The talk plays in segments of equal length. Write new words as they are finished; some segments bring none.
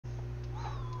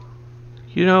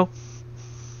You know,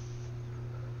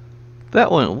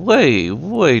 that went way,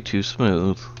 way too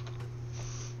smooth.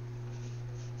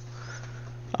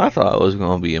 I thought it was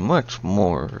going to be a much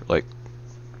more, like,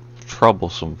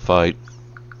 troublesome fight.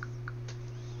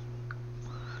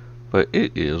 But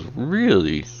it is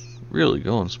really, really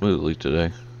going smoothly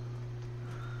today.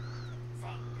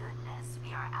 Thank goodness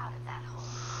we are out of that hole.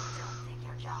 Don't think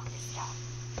your job is done.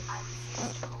 I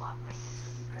refuse to cooperate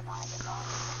until you provide a body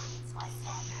that meets my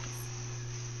standards.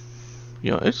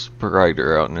 You know, it's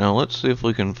brighter out now. Let's see if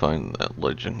we can find that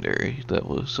legendary that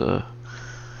was,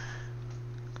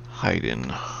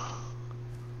 hiding.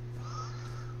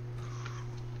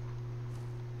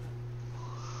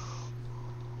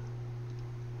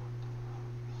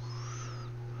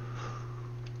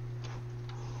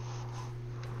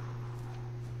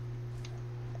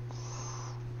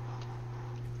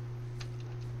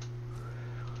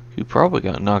 He probably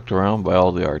got knocked around by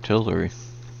all the artillery.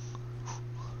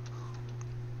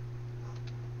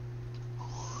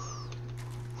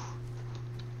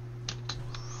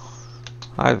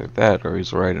 Either that or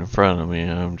he's right in front of me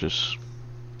and I'm just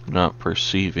not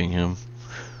perceiving him.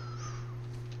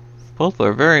 Both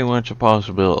are very much a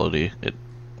possibility. It's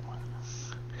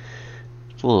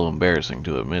a little embarrassing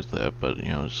to admit that, but you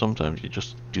know, sometimes you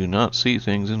just do not see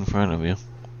things in front of you.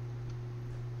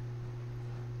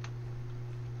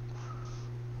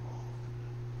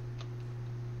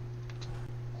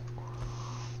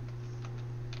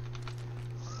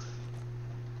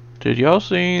 Did y'all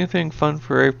see anything fun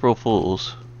for April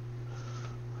Fools?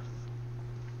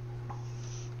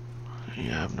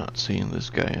 Yeah, I've not seen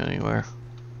this guy anywhere.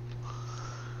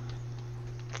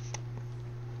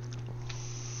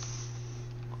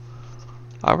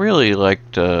 I really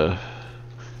liked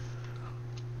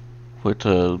what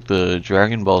the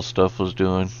Dragon Ball stuff was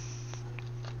doing.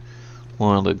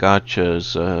 One of the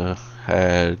gotchas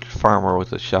had Farmer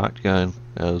with a shotgun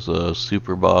as a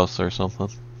super boss or something.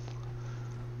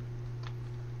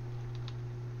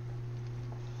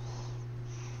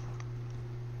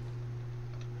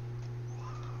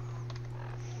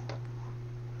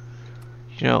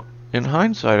 You know, in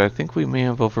hindsight, I think we may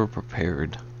have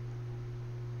over-prepared.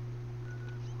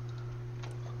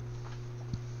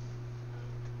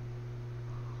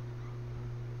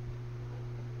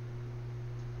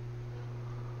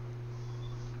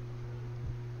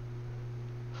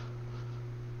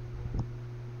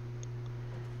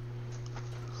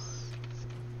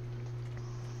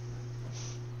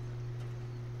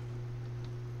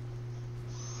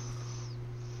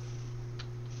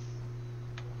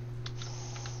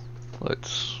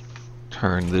 Let's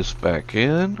turn this back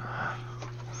in.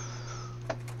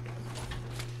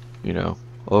 You know,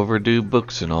 overdue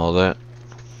books and all that.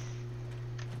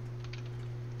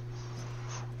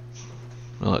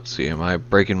 Let's see, am I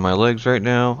breaking my legs right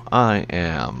now? I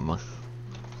am.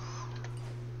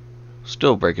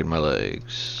 Still breaking my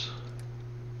legs.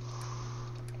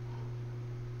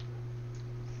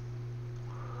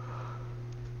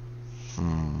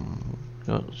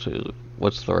 Let's see,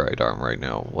 what's the right arm right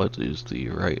now? What is the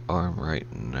right arm right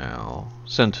now?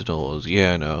 Sentinels,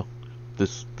 yeah, no.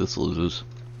 This loses.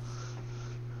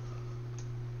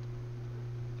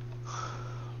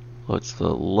 What's the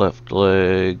left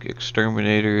leg?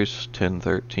 Exterminators,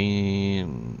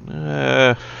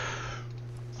 10-13.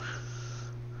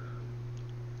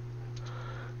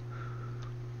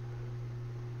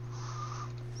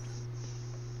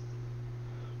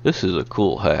 This is a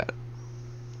cool hat.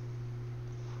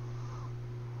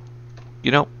 You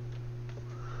know,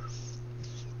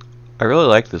 I really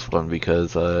like this one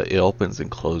because it opens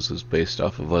and closes based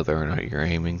off of whether or not you're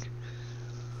aiming.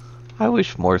 I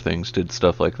wish more things did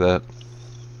stuff like that.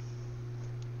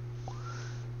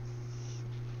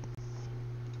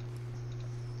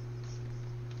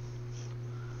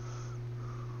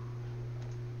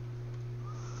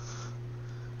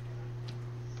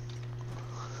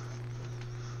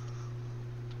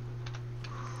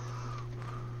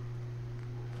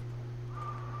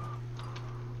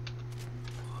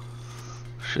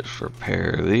 Just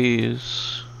repair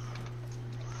these.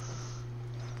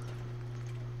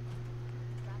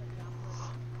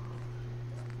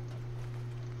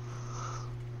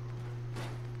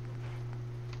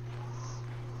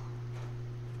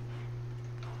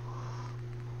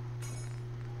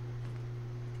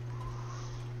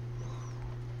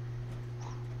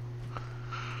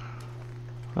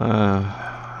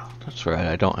 That's right,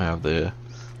 I don't have the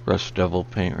Rust Devil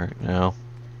paint right now.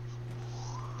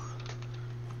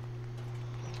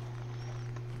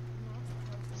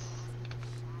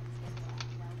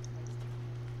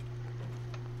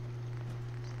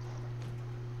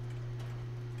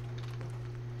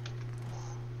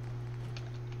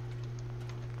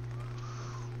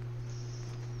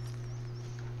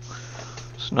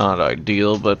 It's not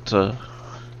ideal, but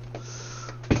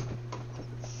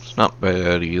it's not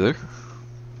bad either.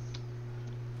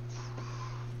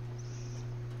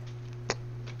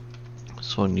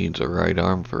 This one needs a right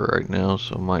arm for right now,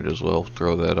 so might as well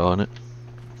throw that on it.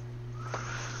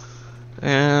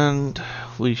 And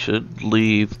we should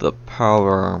leave the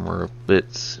power armor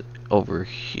bits over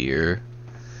here.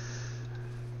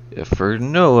 If for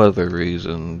no other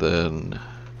reason than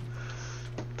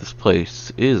this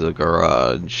place is a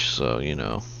garage, so you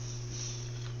know,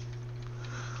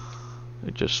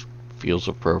 it just feels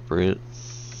appropriate.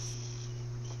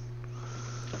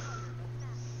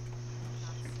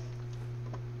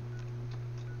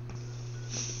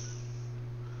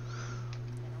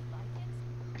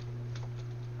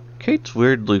 Kate's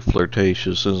weirdly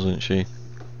flirtatious, isn't she?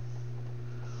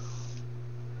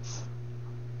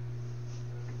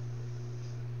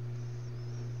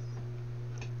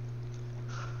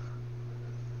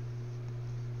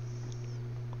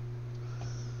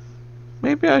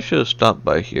 Maybe I should have stopped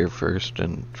by here first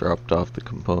and dropped off the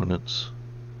components.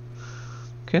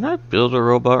 Can I build a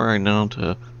robot right now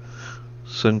to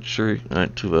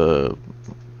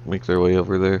make their way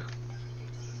over there?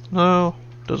 No,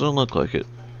 doesn't look like it.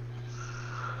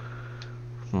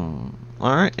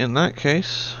 Alright, in that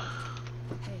case.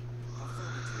 Hey, I'll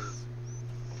fill details.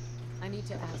 I need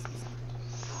to ask you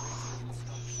something.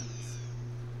 Instructions.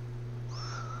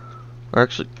 Or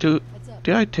actually,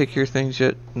 did I take your things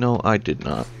yet? No, I did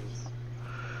not.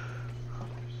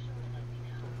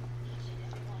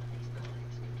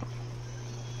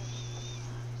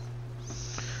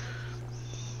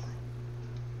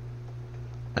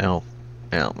 Ow.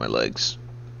 Ow, my legs.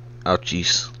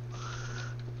 Ouchies.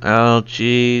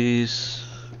 Ouchies.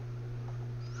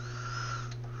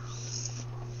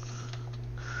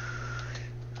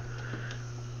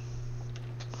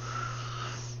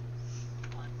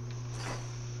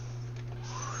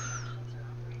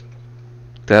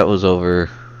 That was over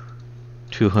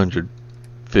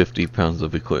 250 pounds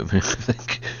of equipment, I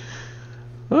think.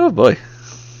 Oh boy.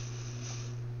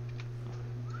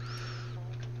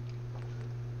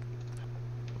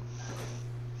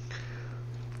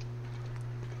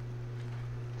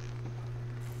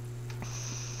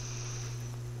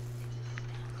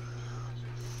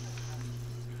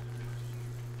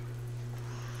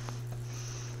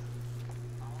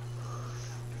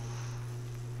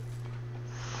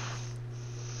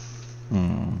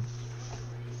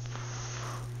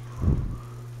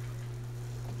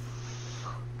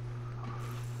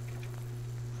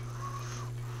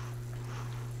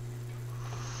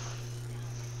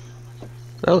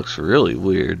 That looks really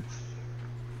weird.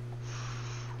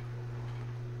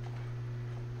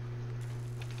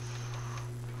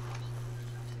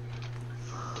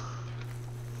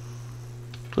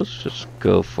 Let's just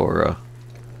go for a...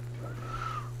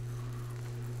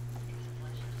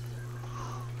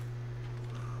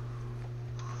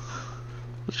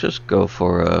 Let's just go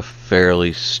for a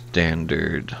fairly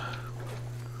standard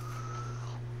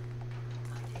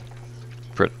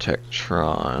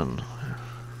Protectron.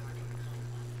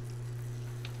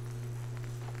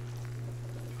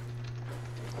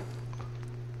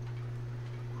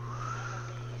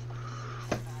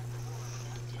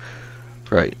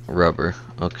 Right, rubber.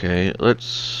 Okay,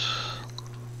 let's...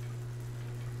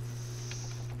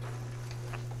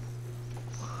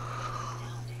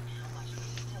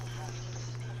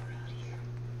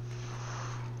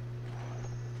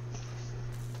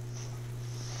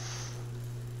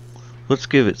 Let's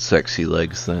give it sexy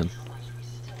legs then.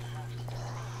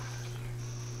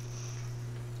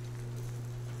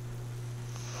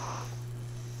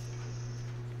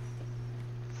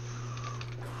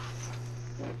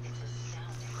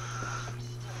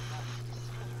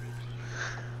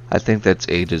 I think that's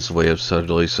Ada's way of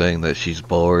subtly saying that she's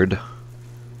bored.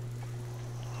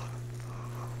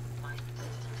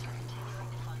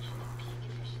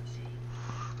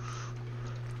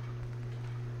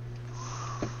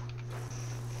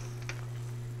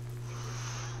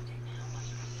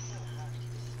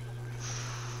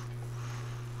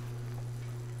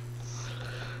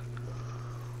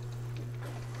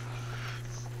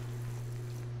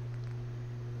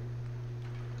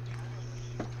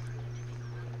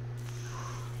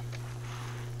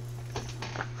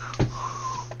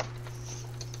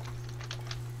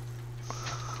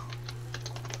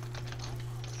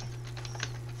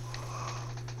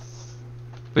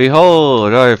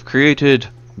 Behold, I have created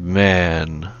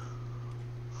man.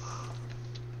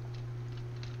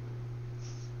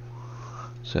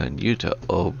 Send you to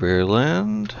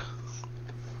Oberland.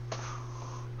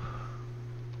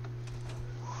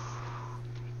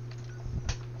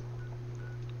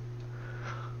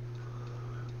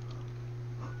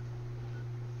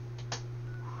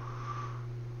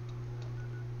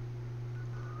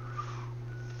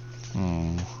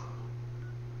 Hmm.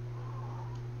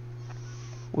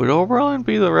 Would Oberlin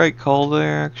be the right call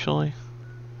there, actually?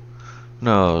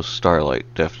 No, Starlight.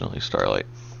 Definitely Starlight.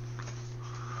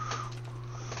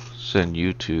 Send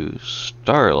you to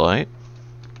Starlight.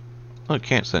 Oh, I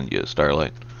can't send you to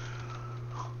Starlight.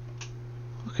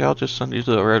 Okay, I'll just send you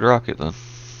to the Red Rocket then.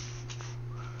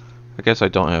 I guess I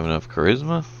don't have enough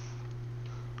charisma.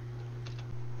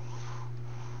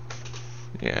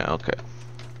 Yeah, okay.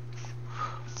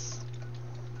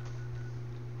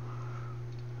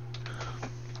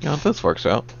 Yeah, this works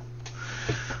out.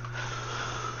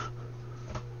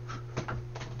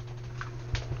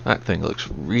 That thing looks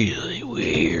really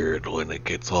weird when it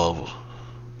gets all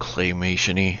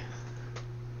claymation-y.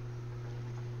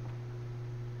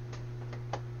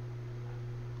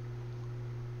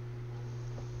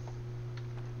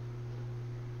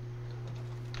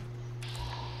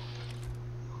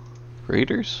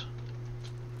 Raiders?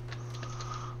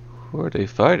 Who are they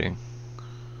fighting?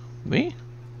 Me?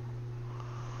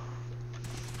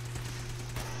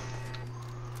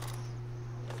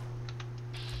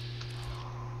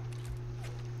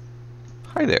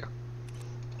 Hi there.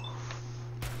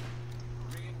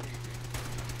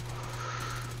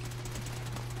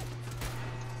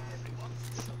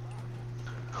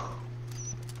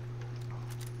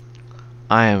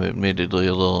 I am admittedly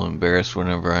a little embarrassed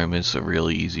whenever I miss a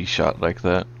really easy shot like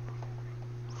that.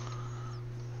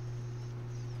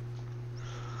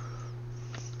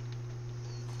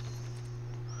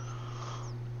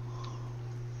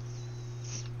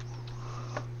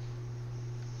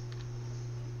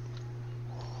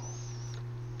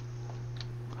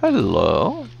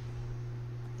 Hello.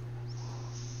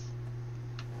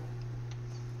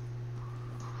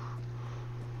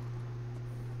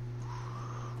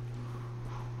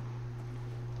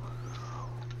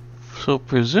 So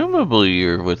presumably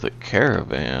you're with a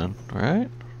caravan, right?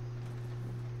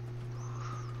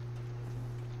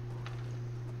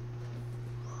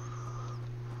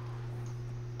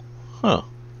 Huh.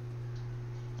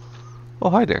 Oh,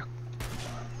 hi there.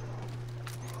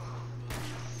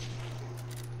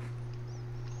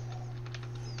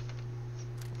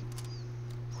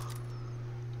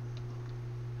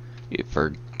 You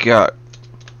forgot.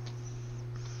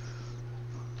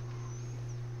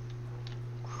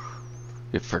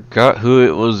 You forgot who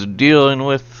it was dealing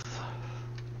with.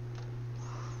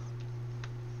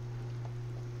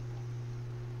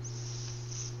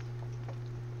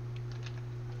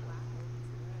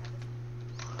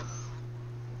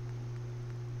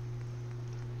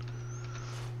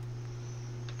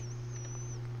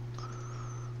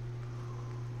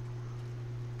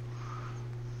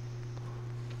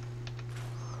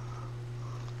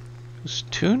 Was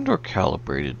tuned or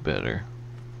calibrated better?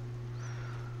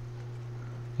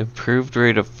 Improved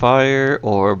rate of fire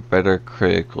or better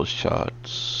critical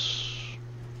shots?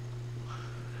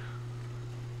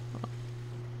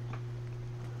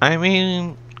 I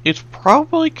mean, it's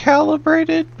probably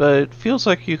calibrated, but it feels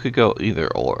like you could go either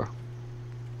or.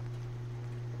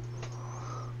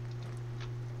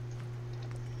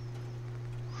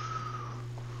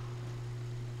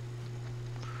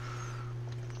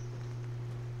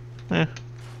 Eh.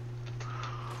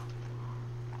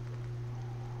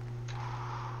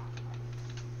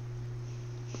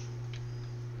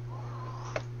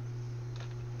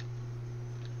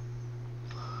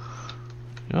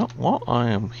 Yeah, while I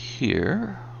am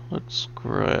here, let's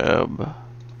grab...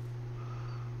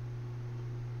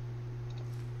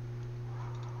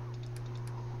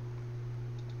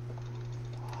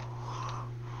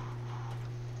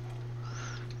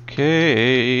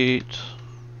 Kate!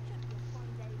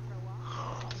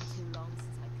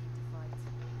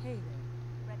 Hey there.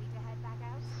 Ready to head back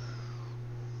out?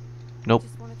 Nope.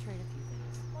 Just want to trade a few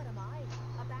things. What am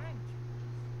I? A bank?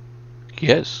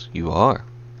 Yes, you are.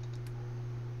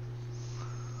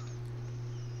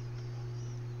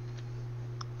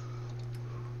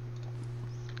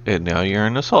 And now you're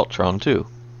an Assaultron too.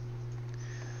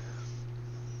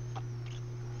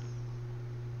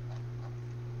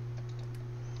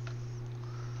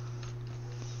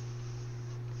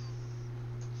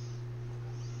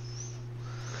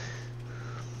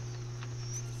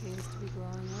 Seems to be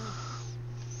growing well.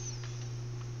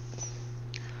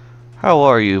 How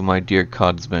are you, my dear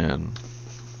Codsman?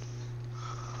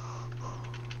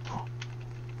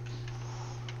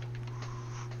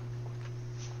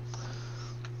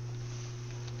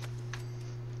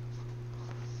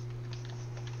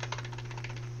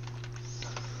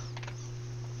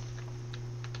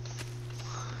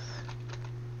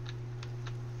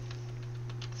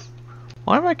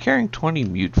 Why am I carrying 20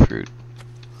 mute fruit?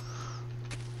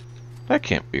 That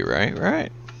can't be right, right?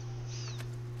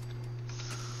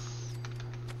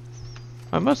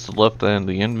 I must have left that in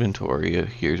the inventory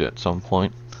here at some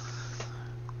point.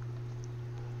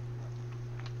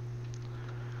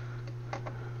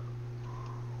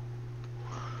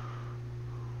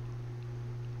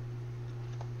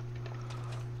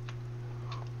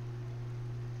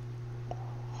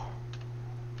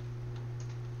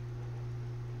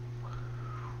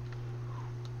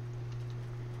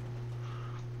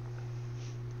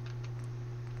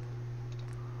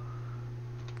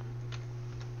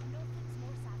 Nothing's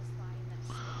more satisfying than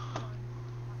sweet corn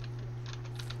coffee for the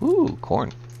cats. Ooh,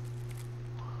 corn.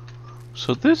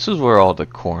 So this is where all the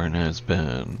corn has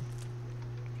been.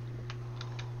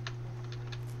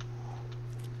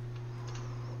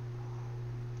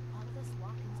 All this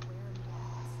walking's wearing me out.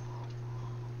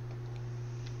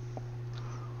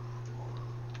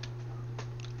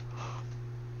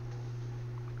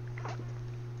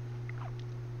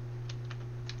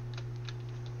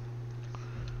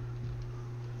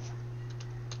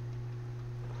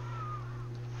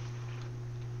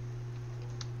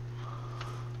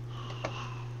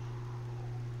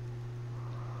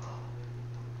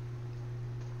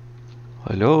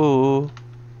 Hello?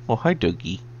 Oh, hi,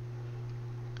 Dougie.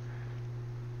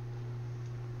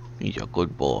 He's a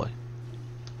good boy.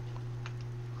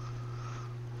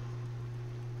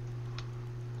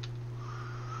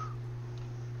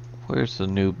 Where's the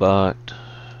new bot? I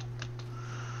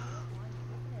don't mind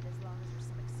moving it as long as there's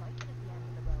some excitement at the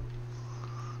end of the road.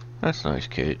 That's nice,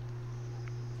 Kate.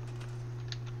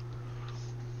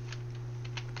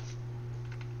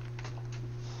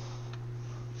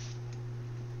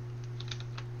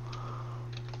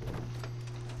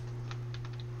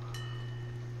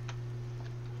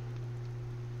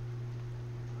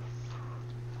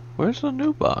 Where's the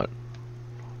new bot?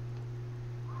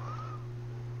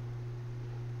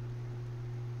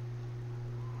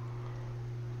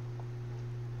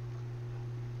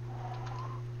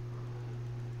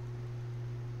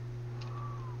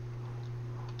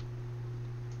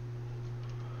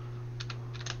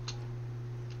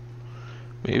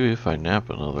 Maybe if I nap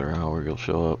another hour, you'll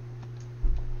show up.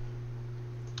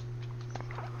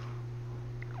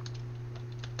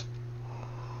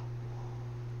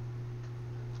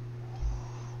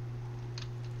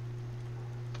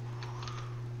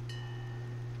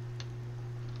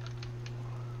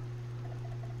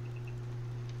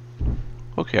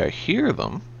 Okay, I hear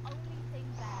them. Only thing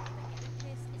better than getting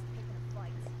pissed is picking a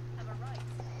fight. Am I right?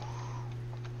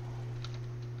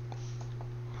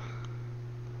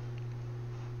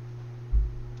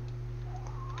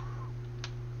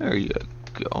 There you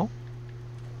go.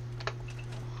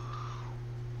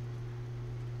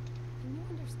 Can you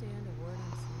understand a word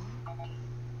I'm saying?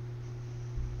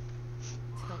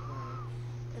 Don't worry.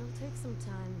 It'll take some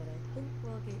time, but I think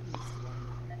we'll get used to one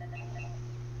another.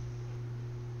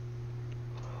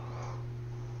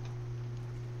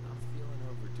 I'm feeling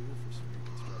overdue for some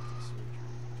reconstructive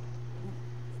surgery. Ooh,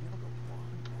 maybe I'll go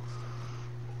blonde next time.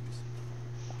 Do some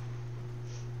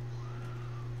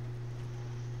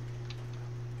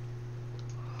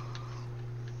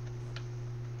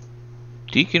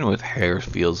Deacon with hair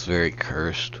feels very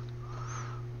cursed.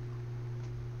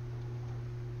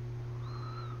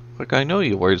 Like, I know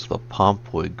he wears the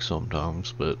pomp wig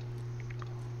sometimes, but...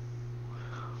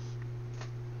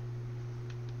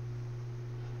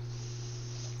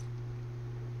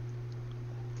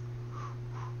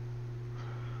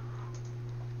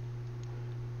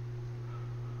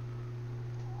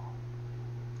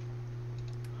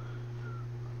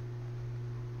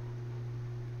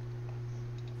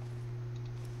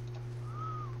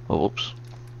 Oh, whoops.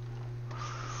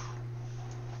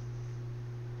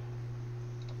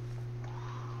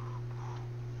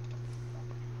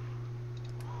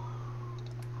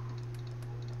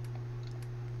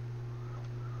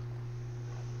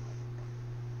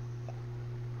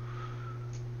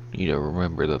 Need to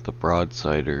remember that the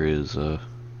broadsider is,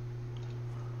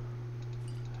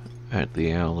 at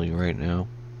the alley right now.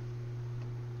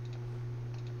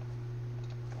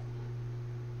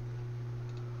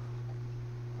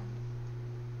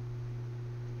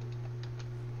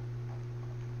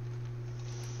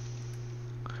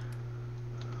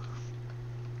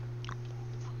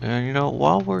 And you know,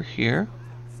 while we're here,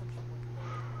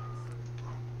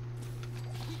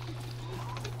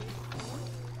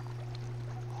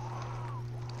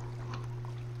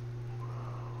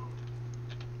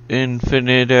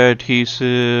 infinite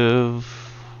adhesive.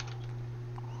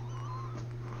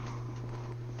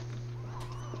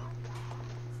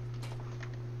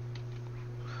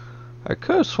 I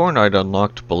could have sworn I'd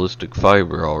unlocked ballistic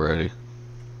fiber already.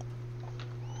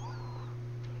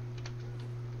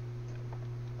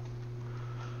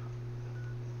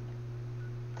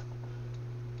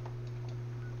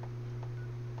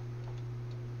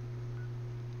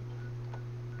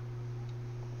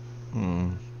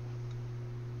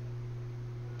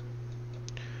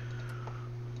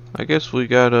 I guess we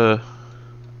gotta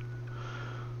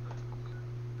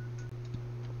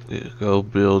go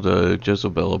build a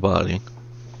Jezebel body.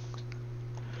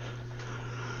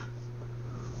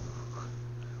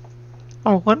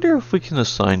 I wonder if we can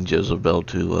assign Jezebel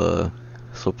to a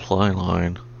supply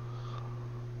line.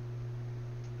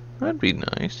 That'd be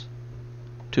nice.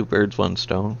 Two birds, one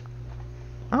stone.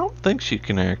 I don't think she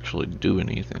can actually do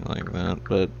anything like that,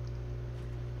 but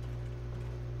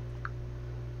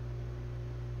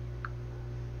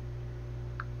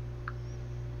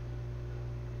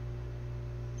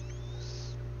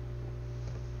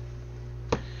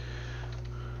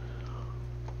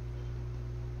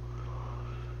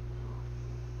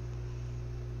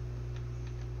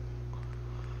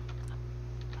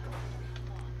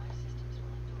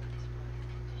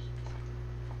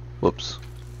whoops.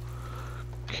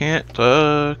 Can't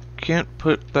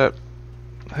put that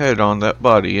head on that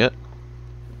body yet.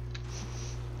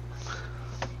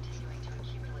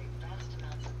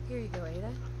 Here you go,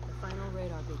 Ada. The final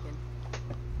radar beacon.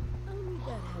 I'll need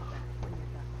that head back when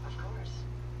you're done. Of course.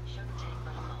 Shouldn't take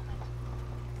but a moment.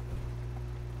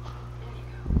 There you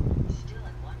go. Still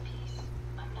in one piece.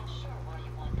 I'm not sure why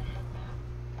you want the head back.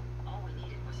 All we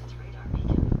needed was its radar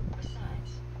beacon.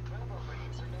 Besides,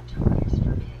 robo-brains are notorious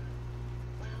for being,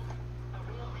 well, a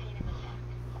real pain in the neck.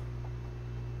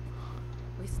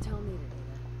 We still need it,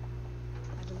 Ada.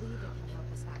 I believe it can help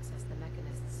us access the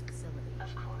Mechanist's facility. Of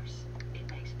course. It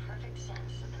makes perfect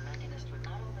sense that the Mechanist would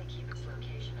not only keep its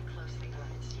location a closely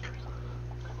guarded secret,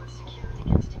 but would secure it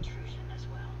against intrusion as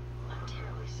well. I'm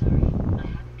terribly sorry. I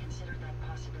hadn't considered that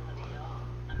possibility at all.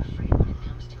 I'm afraid when it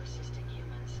comes to assisting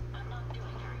humans, I'm not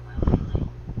doing very well lately.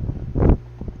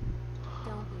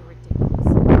 Don't be ridiculous.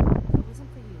 If it wasn't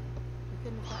for you, we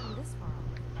couldn't have gotten this far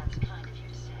already. That's kind of you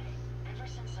to say. Ever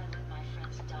since I let my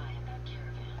friends die in that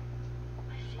caravan,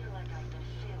 I feel like I've been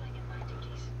failing in my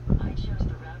duties. I chose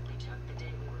the route we took the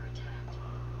day we were attacked.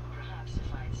 Perhaps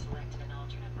if I had selected an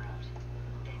alternate route,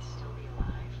 they'd still be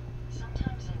alive.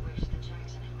 Sometimes I wish that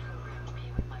Jackson had programmed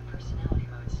me with my personality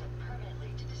mode set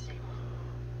permanently to disabled.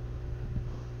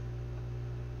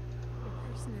 Your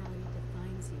personality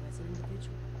defines you as an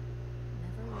individual.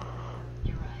 Never let that go.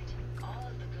 You're right. All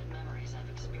of the good memories I've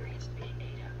experienced being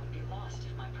Ada would be lost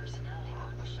if my personality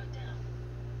mode was shut down.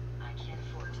 I can't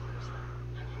afford to lose them.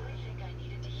 I really think I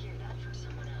needed to hear that from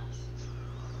someone else.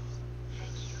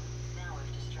 Thank you. Now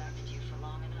I've distracted you for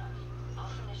long enough. I'll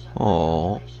finish up my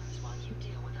Aww. calculations while you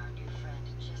deal with our new friend,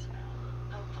 Jezebel.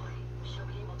 Hopefully, she'll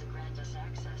be able to grant us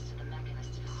access to the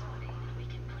Mechanist's facility, and we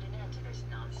can put an end to this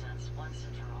nonsense once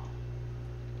and for all.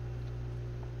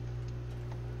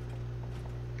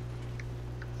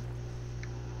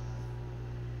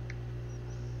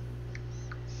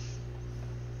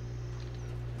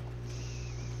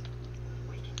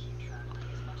 We can keep traveling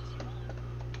as much as you want.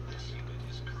 This unit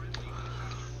is currently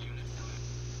manufacturing Unit 9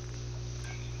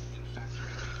 and in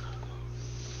factory full load.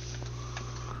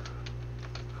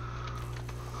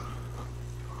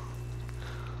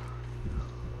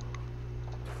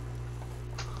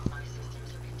 My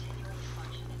systems are continuing to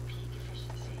function at peak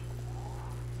efficiency.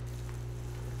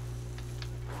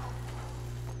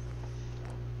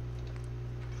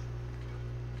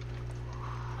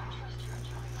 I trust you're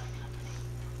enjoying my company.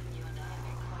 You and I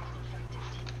make quite an effective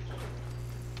team.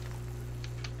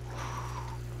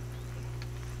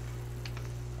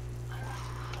 I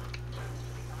must apologize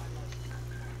for the odd noises I'm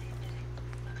currently emitting,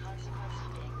 a consequence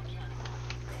of being mechanical in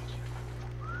nature.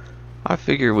 I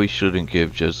figure we shouldn't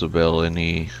give Jezebel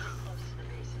any Close to the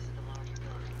bases of the larger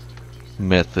buildings to reduce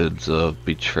methods of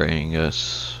betraying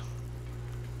us.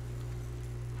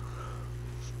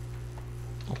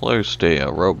 Let her stay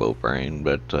a robo-brain,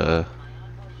 but my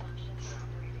onboard functions are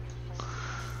operating at full.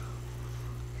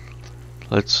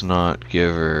 let's not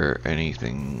give her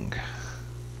anything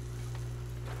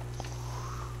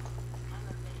I'm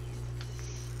amazed at the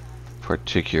city's surrounding.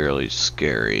 particularly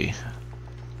scary.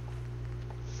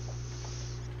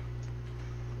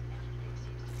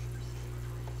 Everything seems to be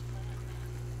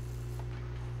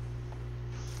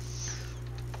proceeding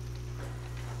according to plan,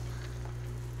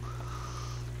 man.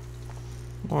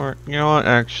 Or, you know what,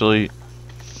 actually,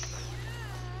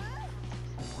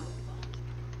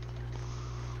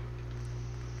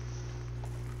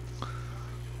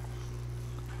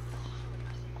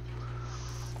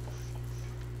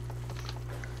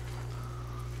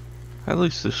 at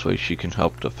least this way she can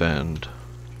help defend.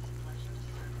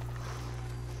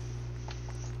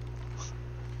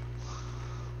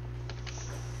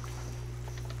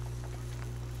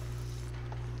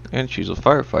 And she's a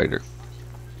firefighter.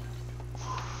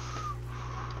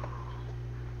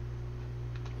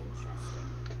 Interesting.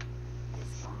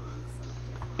 This body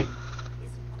you selected for me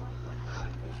isn't quite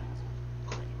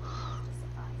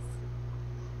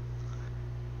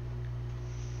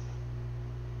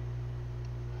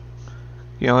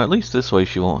You know, at least this way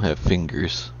she won't have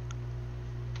fingers.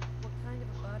 What kind of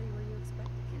a body were you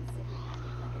expecting? Considering I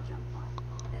look like a junk bond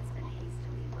that's been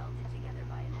hastily welded together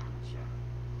by an amateur,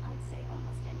 I'd say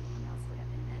almost anything else would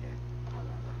have been better.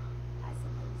 However, I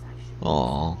suppose I should be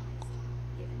Aww.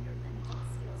 surprised, given your limited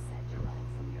skill set derived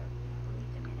from your equally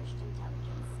diminished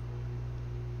intelligence.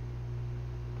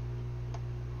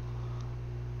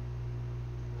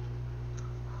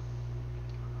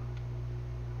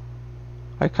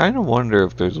 I kind of wonder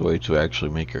if there's a way to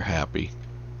actually make her happy.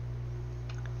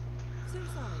 So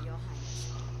sorry, Your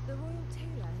Highness. The royal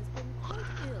tailor has been quite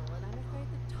ill, and I'm afraid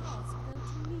the task fell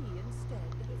to me instead.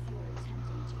 If you're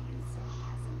attempting to use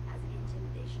sarcasm as an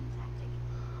intimidation tactic,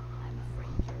 I'm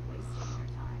afraid you're wasting your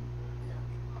time. Look,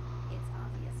 it's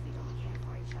obvious we don't care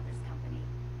for each other's company,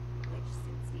 which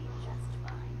suits me just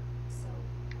fine. So,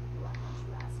 why don't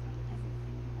you ask me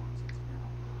everything you wanted to know,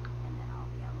 and then I'll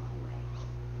be on my way.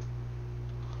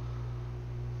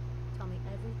 Tell me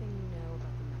everything you know about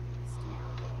the Mechanist. Now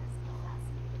there's a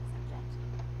fascinating subject.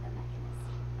 The Mechanist,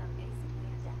 amazingly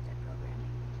adept at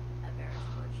programming, a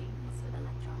veritable genius with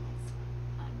electronics.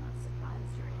 I'm not surprised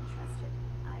you're interested.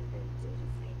 I've been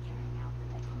dutifully carrying out the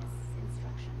Mechanist's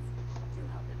instructions to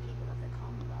help the people of the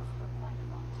Commonwealth for quite a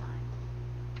long time.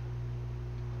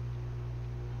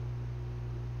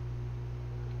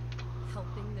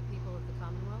 Helping the people of the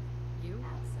Commonwealth? You?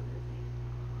 Absolutely.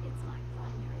 It's my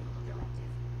primary directive.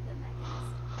 The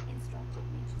Mechanist instructed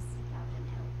me to seek out and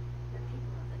help the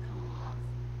people of the Commonwealth.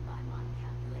 By my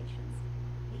calculations,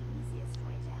 the easiest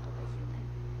way to help a human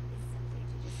is simply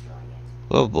to destroy it.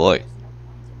 Oh boy. There's no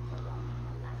point in prolonging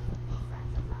the laughably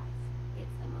fragile life.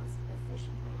 It's the most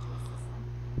efficient way to assist them.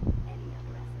 Any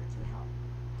other effort to help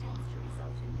tends to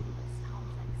result in numerous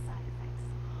complex side effects.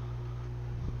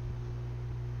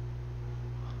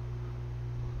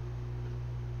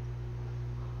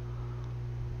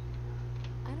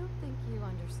 I don't think you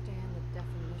understand the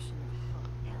definition of help.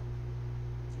 Help.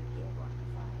 To give or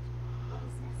provide what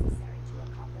is necessary to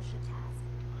accomplish a task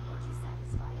or to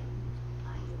satisfy a need.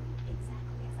 I'm doing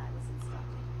exactly as I was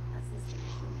instructed. Assisting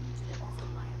a human to the best of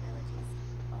my abilities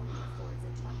only affords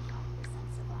a 25%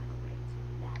 survival rate.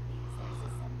 That means there's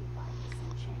a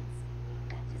 75% chance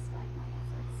that despite my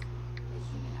efforts, the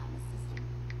human I'm assisting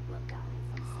will die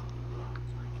from something beyond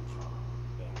my control.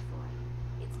 Therefore,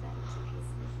 it's better to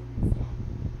hasten the human's death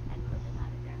and put them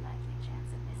out of their likely chance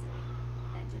of misery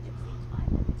than to deplete my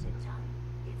limited time.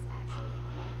 It's actually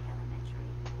quite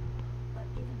elementary. But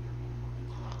given your minimal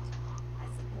intellect, I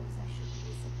suppose I shouldn't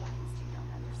be surprised you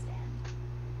don't understand.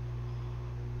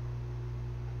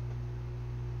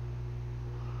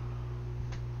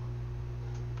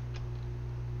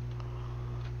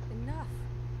 Enough!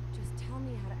 Just tell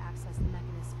me how to access the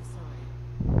Mechanist facility.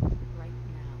 Right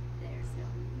now. There's no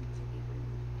need to be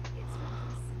rude. It's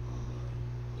rather simple, really.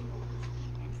 In order to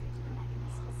gain entry to the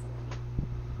Mechanist facility,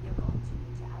 you're going to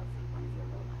need to outfit one of your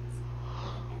robots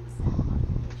with an MSAT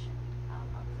modification. I'll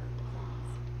upload the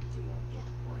plans to your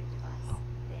Get-Boy device.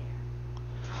 There.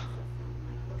 I've fulfilled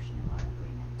my portion of our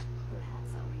agreement. Perhaps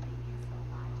I'll remain here for a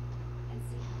while and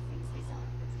see how things resolve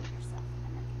between yourself and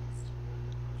the Mechanist.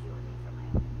 Purely for my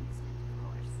own amusement, of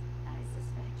course. I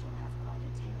suspect you'll have quite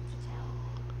a tale to tell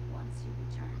once you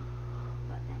return.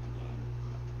 But then again,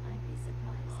 I'd be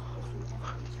surprised if you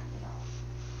ever return at all.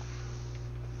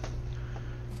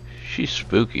 She's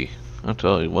spooky. I'll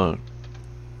tell you what.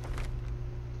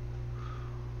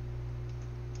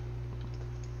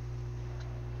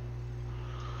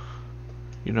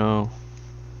 You know,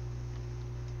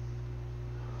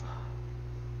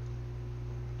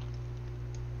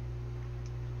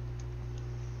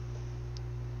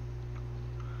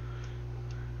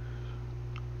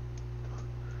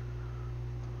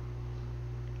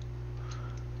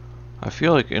 I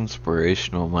feel like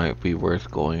inspirational might be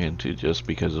worth going into just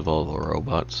because of all the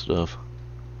robot stuff.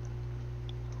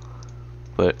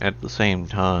 But at the same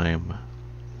time,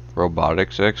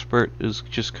 robotics expert is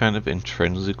just kind of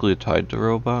intrinsically tied to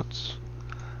robots.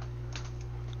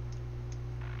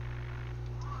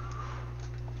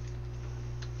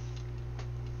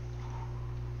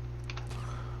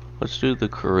 Let's do the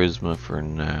charisma for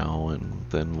now, and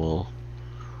then we'll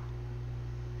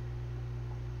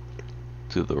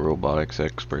do the robotics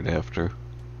expert after.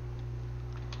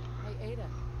 Hey, Ada.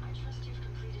 I trust you've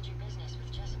completed your business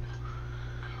with Jessica.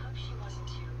 I hope she wasn't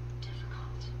too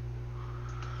difficult.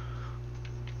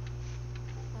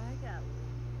 I got one.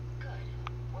 Good.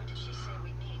 What did she say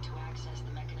we need to access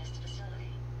the Mechanist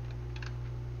facility?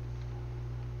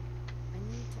 I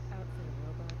need to outfit a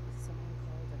robot with something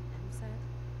called an MSAT.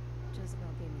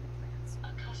 Jezebel gave me the plans.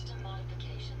 A custom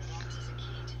modification that acts as a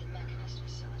key to the Mechanist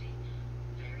facility.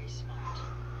 Very smart.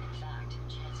 In fact,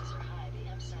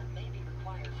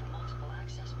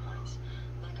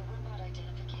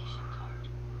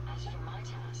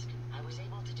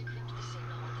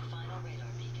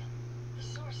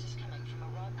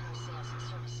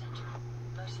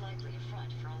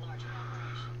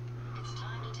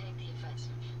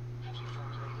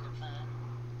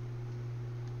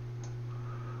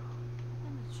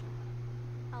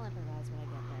 temporize when I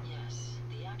get there. Yes,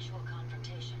 the actual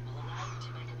confrontation will allow you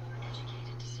to make a more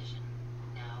educated decision.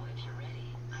 Now, if you're ready,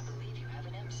 I believe you have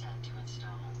an MSAT to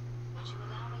install. Would you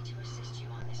allow me to assist you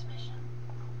on this mission?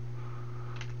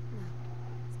 No,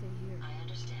 stay here. I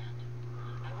understand.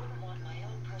 I wouldn't want my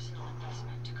own personal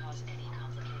investment to cause any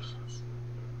complications.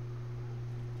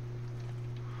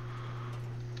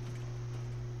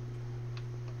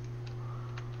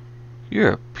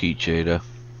 You're a peach, Ada.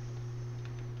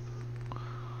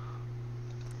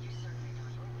 You certainly know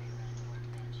your way around the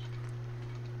workbench.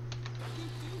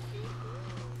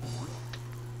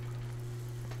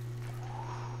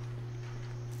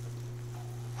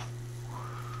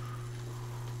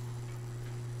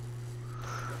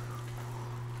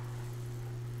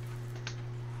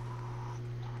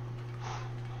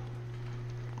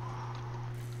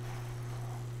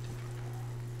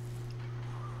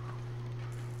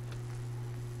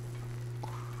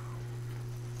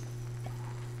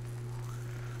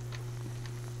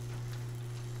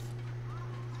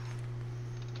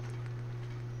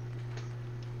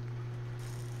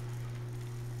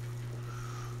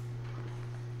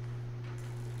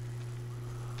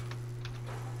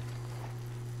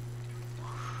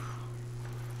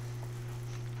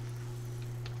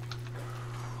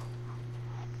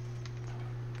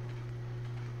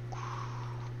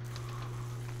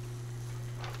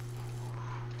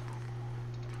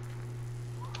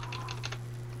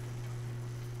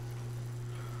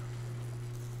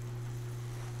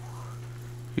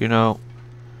 You know,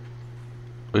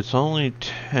 it's only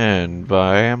 10, but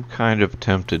I am kind of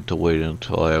tempted to wait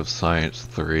until I have Science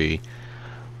 3.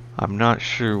 I'm not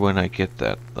sure when I get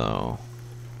that, though.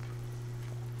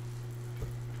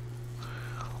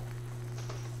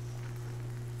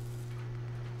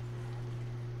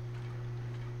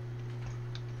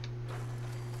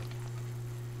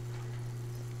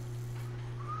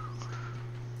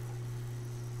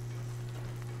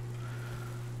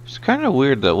 It's kind of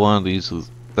weird that one of these is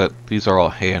that these are all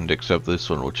hand except this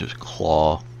one, which is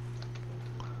claw.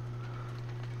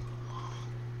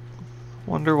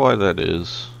 Wonder why that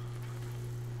is.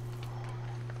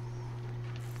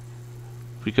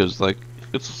 Because, like,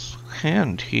 it's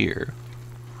hand here.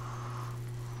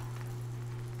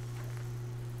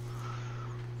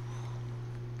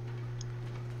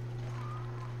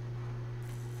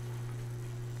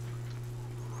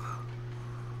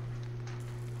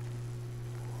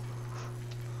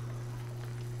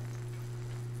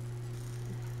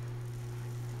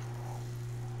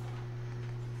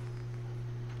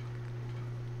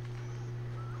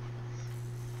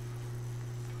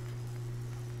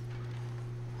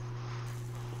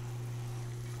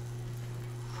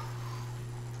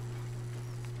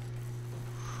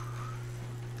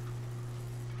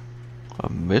 A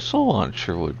missile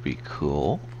launcher would be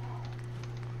cool.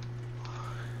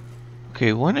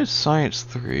 Okay, when is Science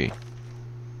 3?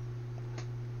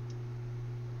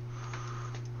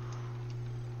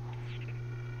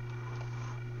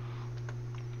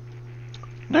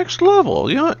 Next level,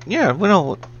 you know what? Yeah,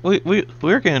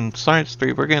 we're getting Science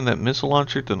 3, we're getting that missile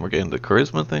launcher, then we're getting the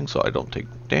charisma thing so I don't take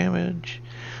damage.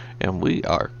 And we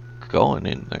are going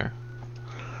in there.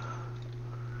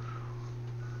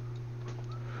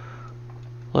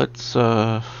 Let's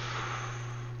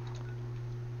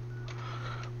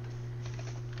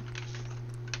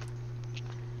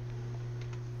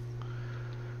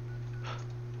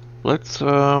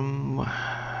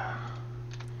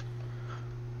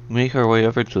make our way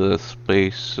over to the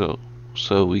space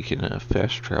so we can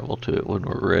fast travel to it when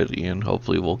we're ready, and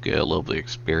hopefully we'll get a lovely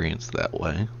experience that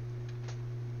way.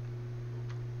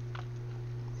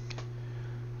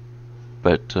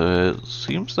 But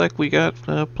seems like we got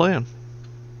a plan.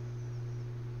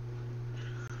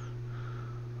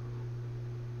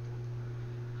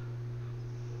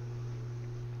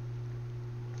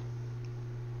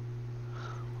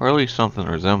 Or at least something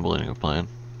resembling a plan.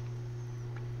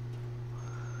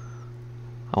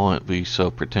 I won't be so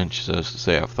pretentious as to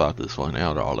say I've thought this one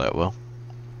out all that well.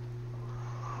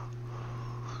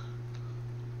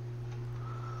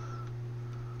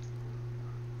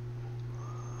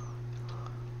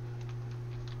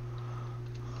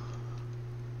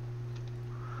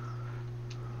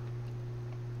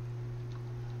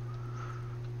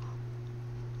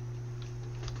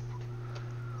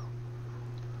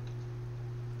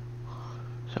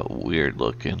 So weird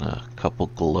looking, a couple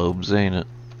globes, ain't it?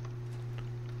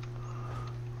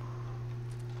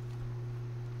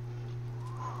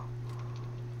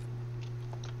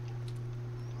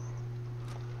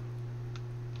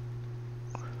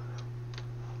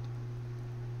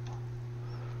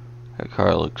 That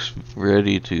car looks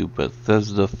ready to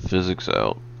Bethesda physics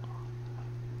out.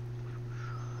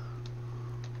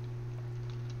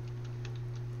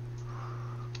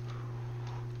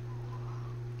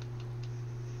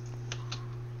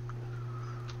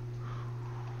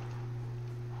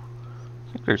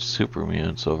 think there's super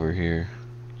mutants over here.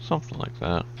 Something like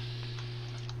that.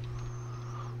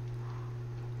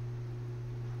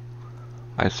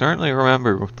 I certainly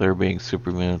remember there being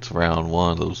super mutants around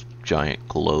one of those giant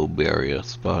globe area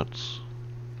spots.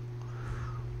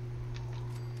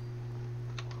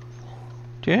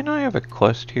 Didn't I have a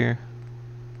quest here?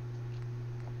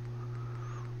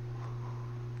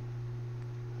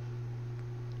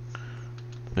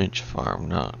 Finch Farm,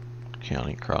 not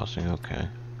County Crossing, okay.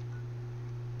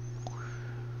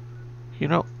 You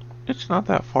know, it's not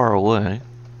that far away.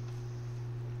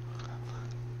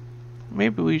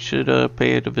 Maybe we should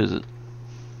pay it a visit.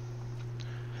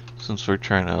 Since we're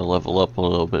trying to level up a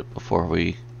little bit before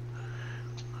we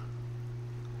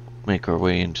make our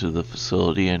way into the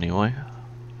facility anyway.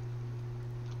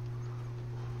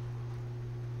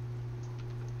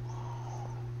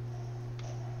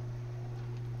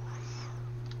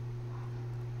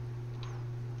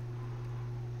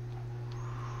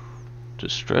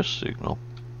 Distress signal.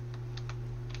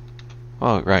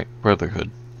 Oh, right, Brotherhood.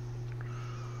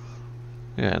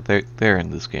 Yeah, they're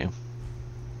in this game.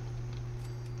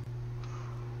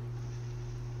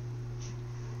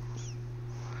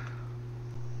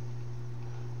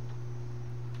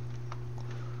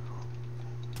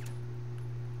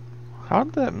 How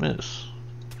did that miss?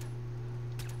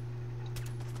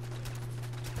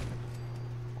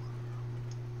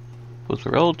 With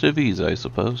relative ease, I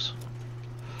suppose.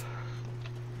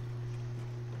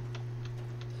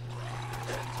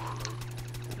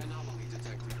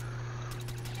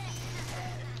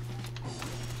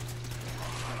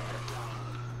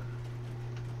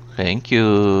 Thank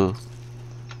you.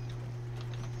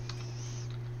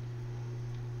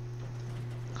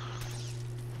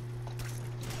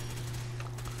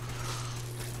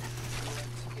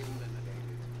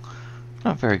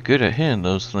 Not very good at hitting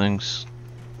those things.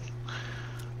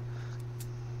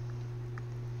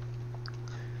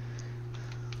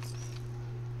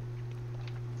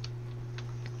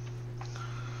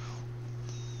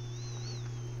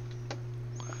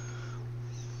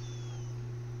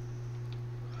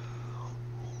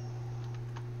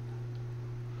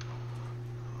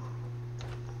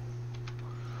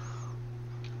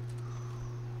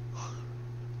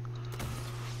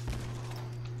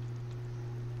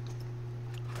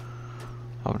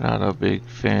 I'm not a big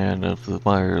fan of the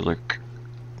Mirelurk.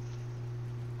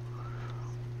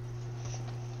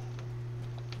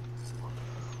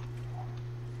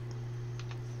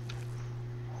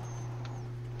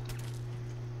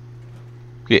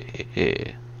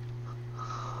 Yeah.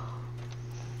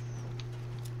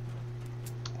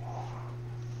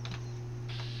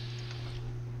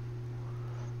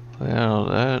 Well,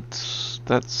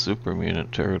 that's super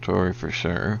mutant territory for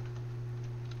sure.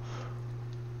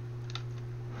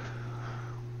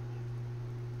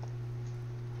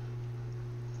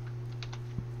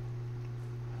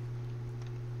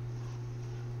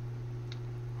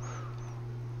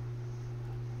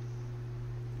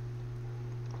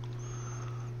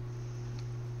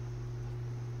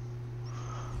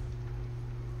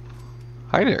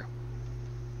 Hi there.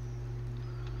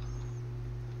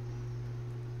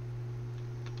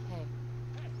 Hey,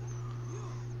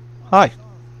 Hi. Thought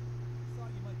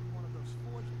you might be one of those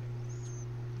forge maniacs,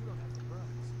 but you don't have the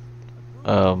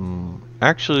burns.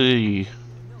 Actually,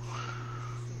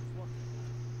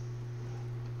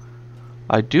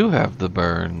 I do have the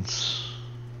burns.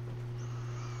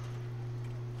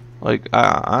 Like,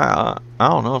 I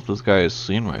don't know if this guy has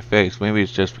seen my face. Maybe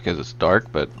it's just because it's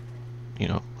dark, but, you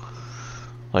know,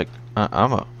 like,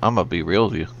 I'm gonna be real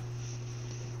with you.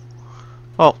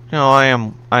 Well, you know, I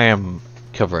am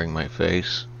covering my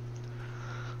face.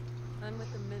 I'm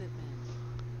with the Minutemen.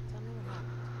 Tell me what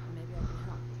happened, and maybe I can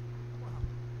help. Well,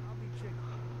 I'll be chicken.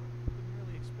 Didn't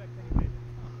really expect anybody to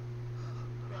come.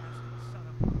 That bastard son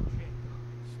of a Jake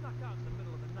snuck out in the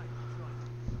middle of the night to join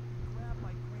me. He grabbed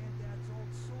my granddad's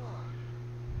old sword.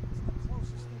 It's the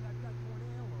closest thing I've got to an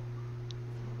heirloom.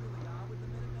 If you really are with the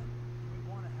Minutemen and you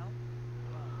want to help,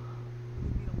 well, it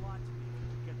would mean a lot to me if you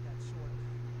could get that sword back.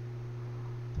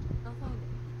 I'll find it.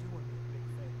 You're doing me a big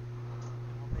favor,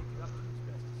 and I'll make it up to you as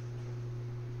best as I can.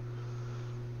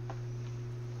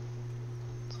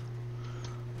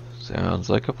 Sounds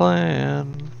like a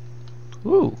plan.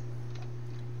 Ooh.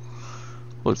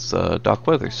 What's Doc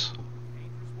Weathers? Dangerous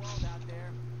world out there.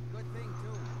 Good thing,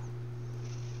 too.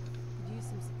 Could use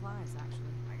some supplies,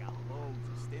 actually. I got loads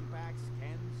of stimpaks,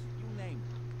 cans, you name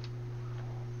it.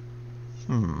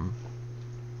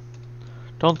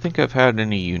 Don't think I've had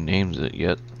any you names it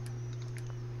yet.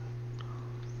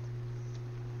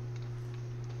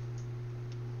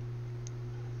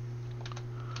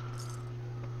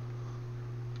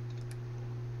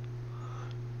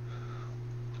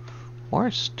 Why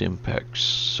are stim packs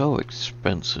so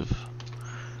expensive?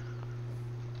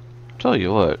 Tell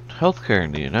you what, healthcare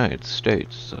in the United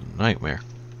States is a nightmare.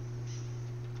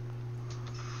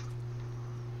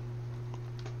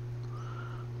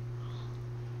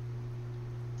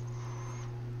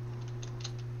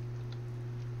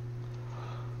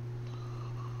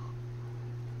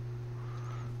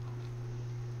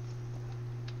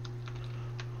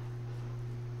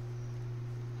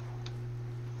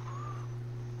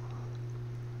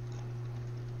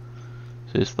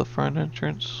 Is this the front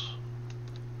entrance?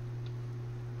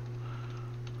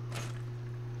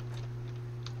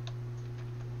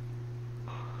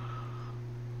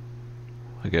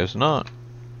 I guess not.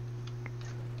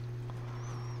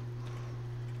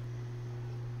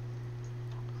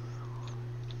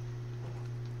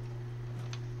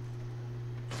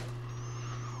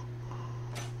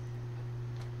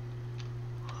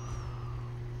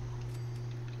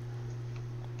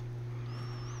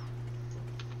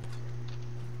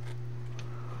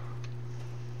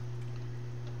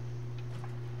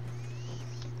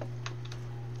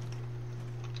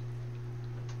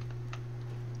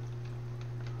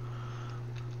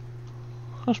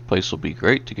 This place will be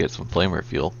great to get some flamer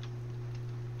fuel.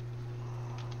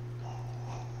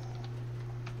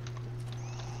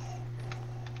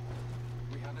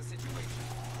 We have a situation.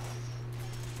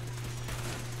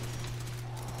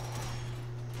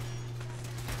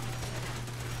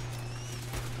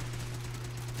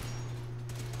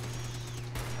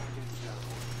 Target's down.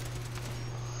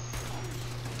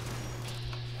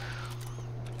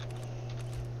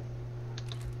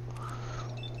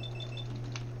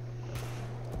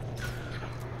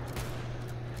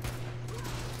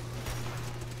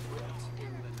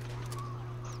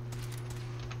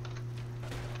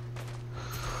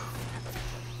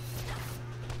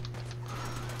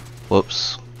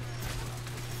 Whoops.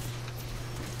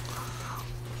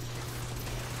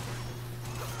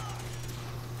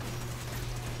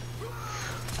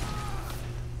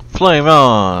 Flame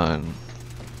on!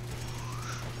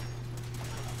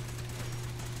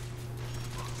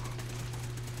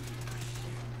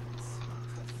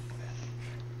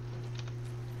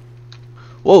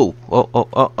 Whoa! Oh, oh,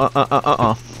 oh,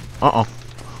 uh-uh.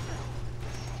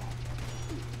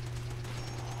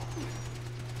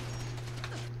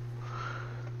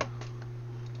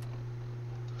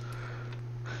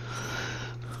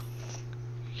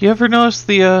 You ever notice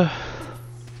the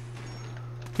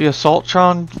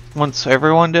Assaultron once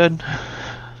everyone did?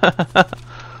 Huh?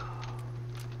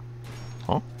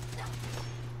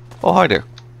 Oh, hi there.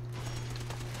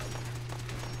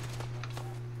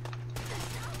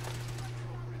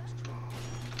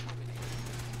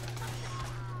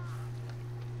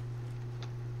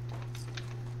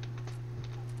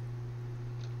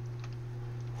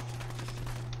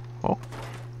 Oh,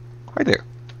 hi there.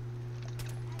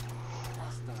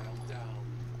 Hostile down.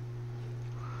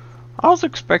 I was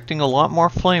expecting a lot more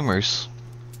flamers.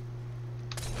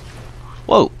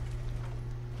 Whoa.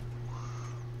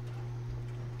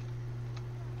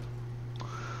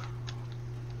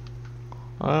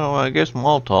 Oh, I guess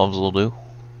Molotovs will do.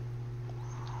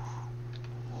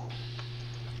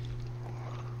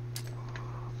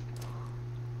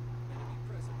 Enemy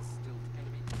presence still.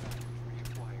 Enemy command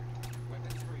reacquired.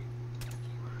 Weapons free.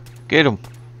 Get him.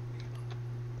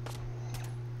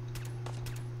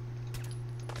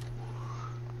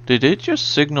 Did it just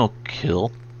signal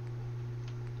kill?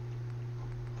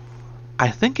 I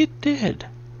think it did.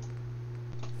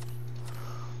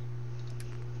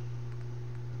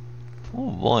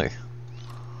 Oh boy.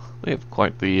 We have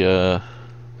quite the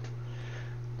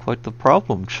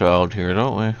problem child here,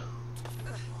 don't we?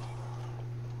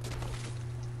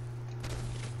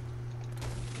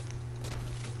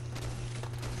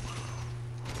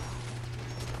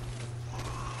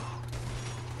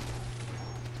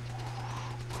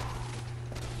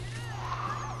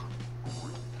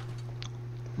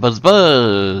 Buzz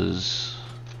buzz.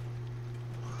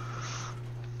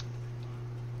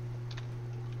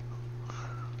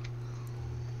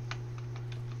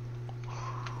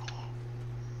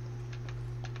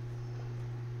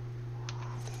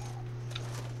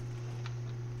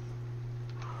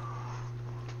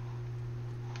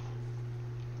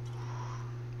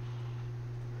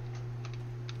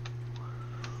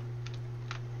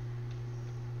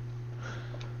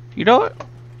 You know what?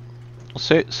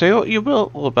 Say what you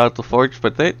will about the Forge,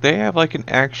 but they have like an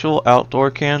actual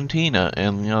outdoor cantina,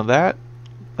 and you know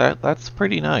that's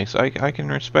pretty nice. I can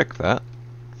respect that.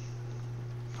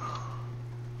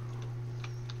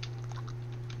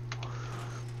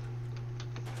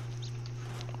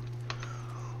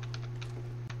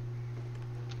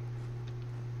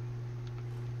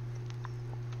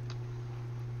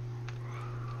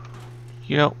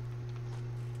 You know,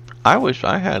 I wish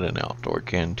I had an outdoor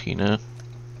cantina.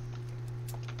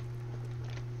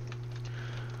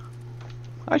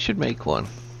 I should make one.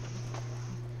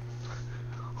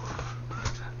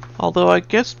 Although I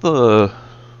guess the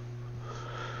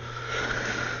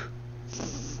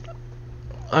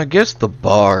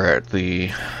bar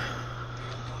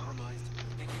Compromised.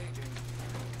 Engaging.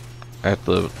 at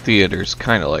the theater's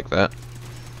kind of like that.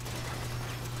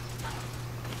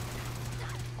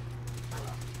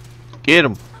 Get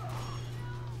him.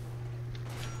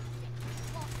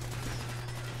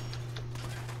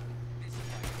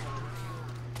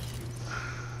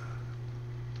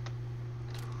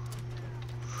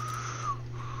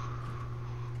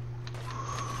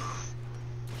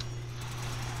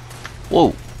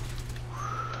 Whoa.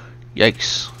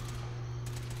 Yikes.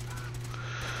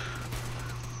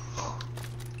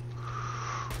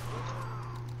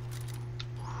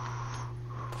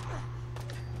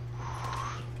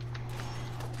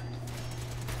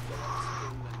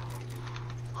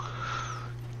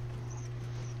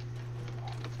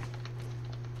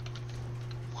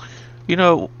 You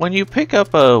know, when you pick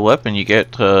up a weapon, you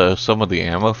get some of the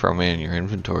ammo from it in your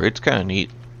inventory. It's kind of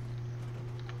neat.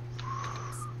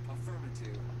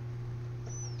 Affirmative.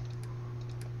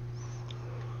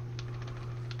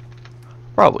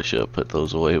 Probably should have put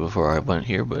those away before I went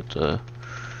here, but,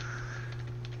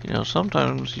 you know,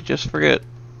 sometimes you just forget.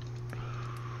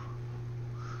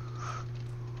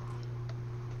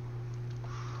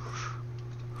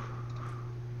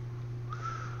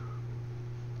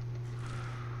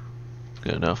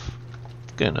 Good enough.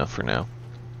 Good enough for now.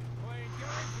 Playing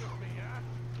games with me, huh?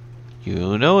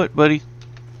 You know it, buddy.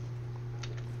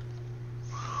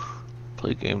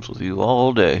 Play games with you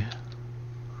all day.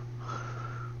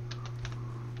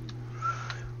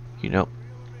 You know,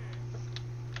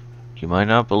 you might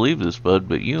not believe this, bud,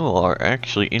 but you are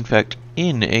actually, in fact,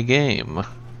 in a game.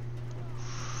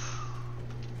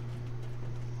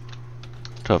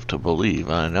 Tough to believe,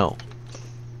 I know.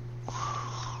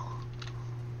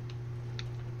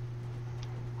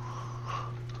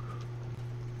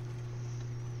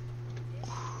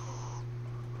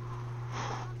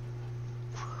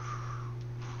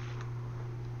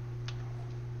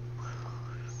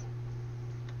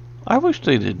 I wish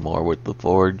they did more with the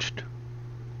forged.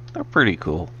 They're pretty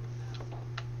cool.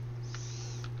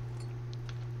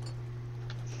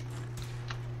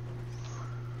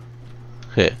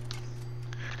 Heh.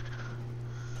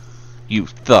 You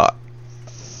thought.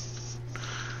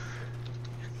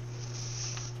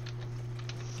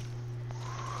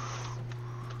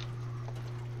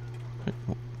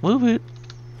 Move it.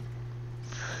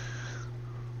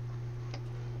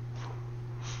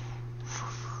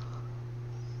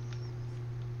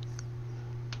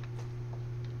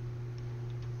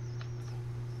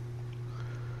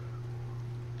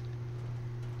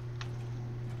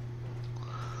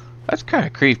 That's kind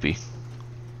of creepy.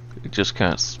 It just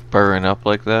kind of spurring up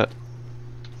like that.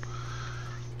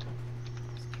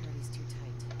 Security's too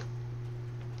tight.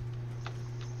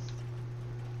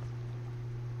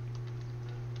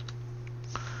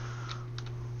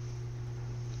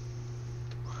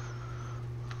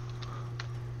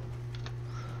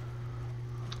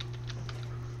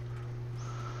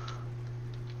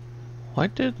 Why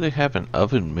did they have an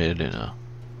oven mitt in a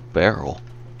barrel?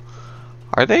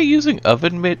 Are they using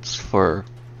oven mitts for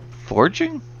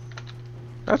forging?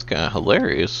 That's kind of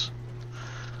hilarious.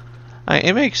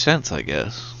 It makes sense, I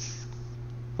guess.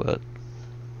 But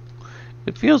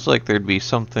it feels like there'd be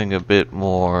something a bit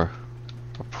more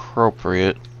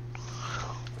appropriate.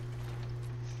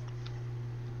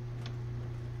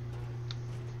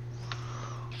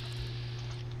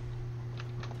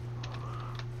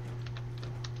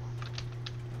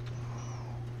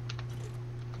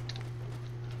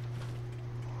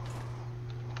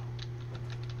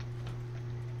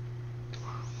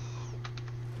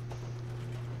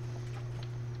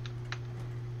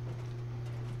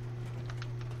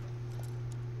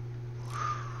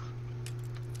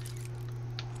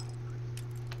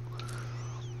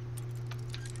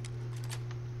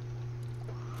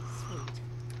 Sweet.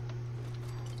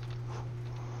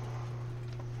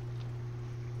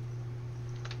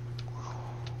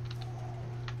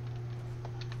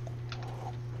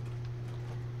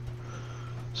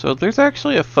 So there's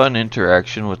actually a fun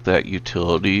interaction with that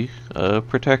utility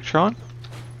protectron.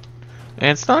 And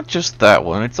it's not just that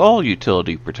one, it's all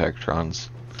utility protectrons.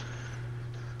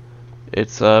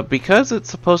 It's because it's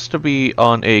supposed to be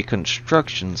on a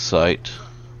construction site.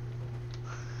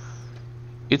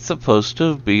 It's supposed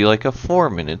to be like a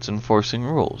foreman, it's enforcing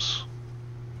rules.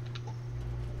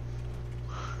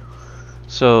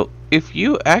 So if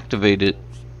you activate it,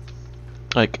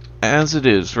 like as it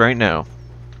is right now,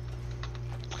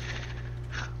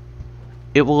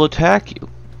 it will attack you.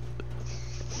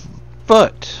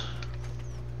 But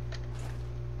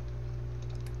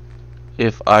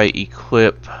if I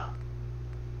equip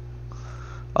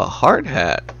a hard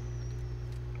hat,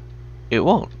 it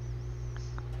won't.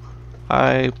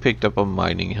 I picked up a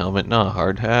mining helmet, not a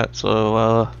hard hat,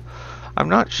 so I'm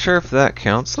not sure if that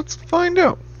counts. Let's find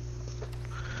out.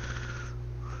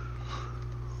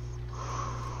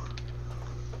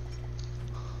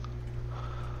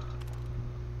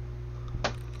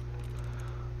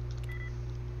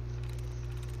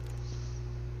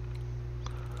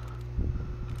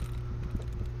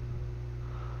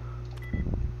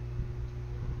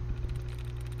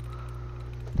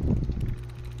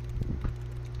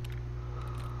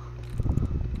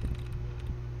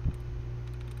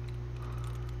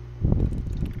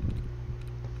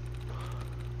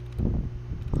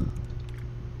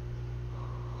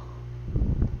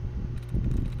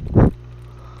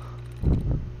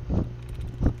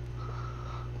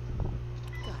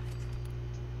 Got it.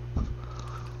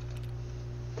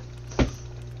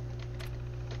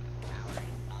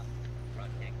 Powering up.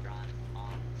 Protectron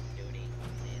on duty.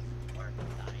 This work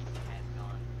site has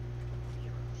gone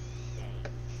 0 days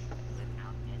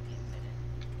without an incident.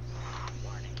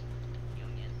 Warning.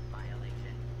 Union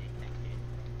violation detected.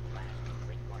 Last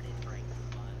recorded break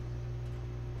was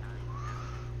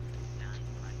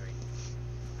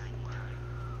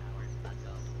 9,999 hours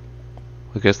ago.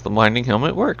 I guess the mining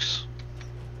helmet works.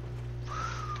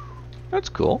 That's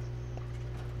cool.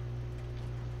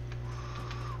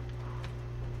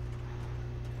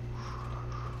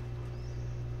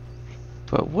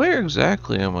 But where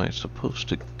exactly am I supposed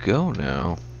to go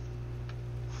now?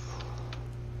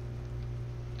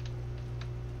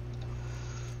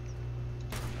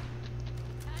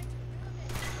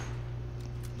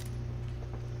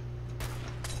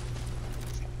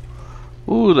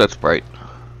 Ooh, that's bright.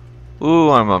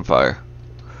 Ooh, I'm on fire.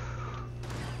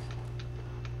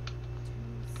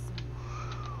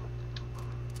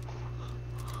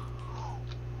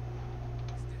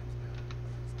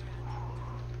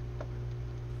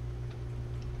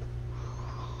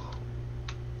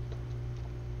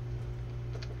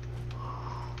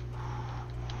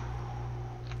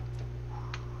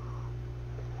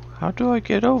 How do I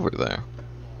get over there? Lost.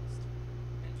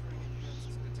 Entering enhanced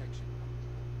detection.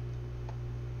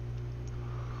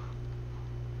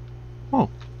 Oh.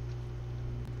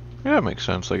 Yeah, that makes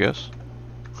sense, I guess.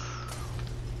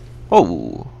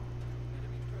 Oh.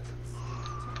 Enemy presence still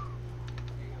detected.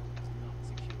 AO is not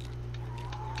secure. Area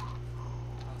clear.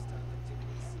 Hostile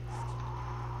activity ceased.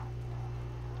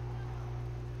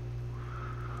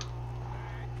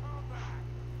 Come back!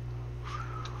 Run!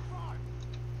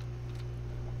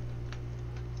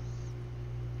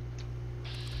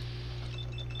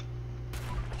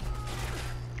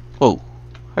 Whoa.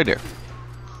 Hi there.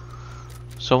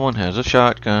 Someone has a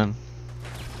shotgun.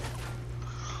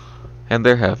 And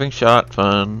they're having shot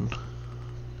fun.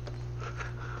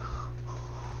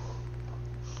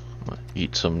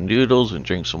 Eat some noodles and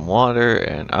drink some water,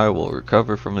 and I will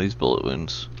recover from these bullet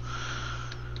wounds.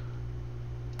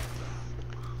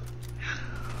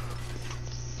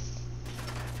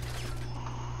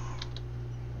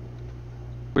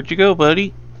 Where'd you go,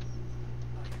 buddy? I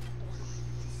am ordering you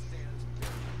to stand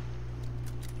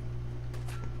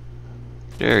down.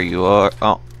 There you are.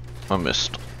 Oh, I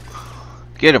missed.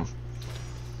 Get him.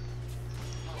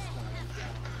 Hostile down.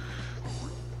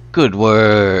 Good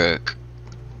work.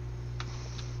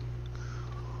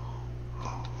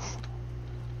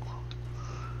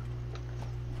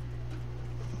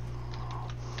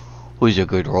 Who's a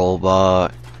good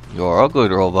robot? You're a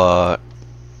good robot.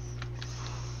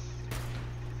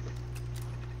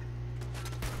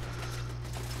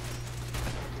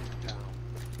 Target down.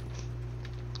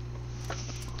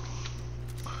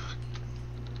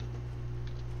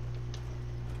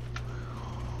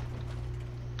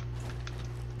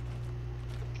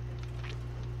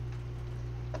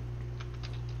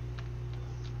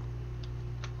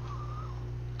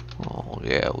 Oh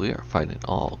yeah, we are finding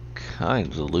all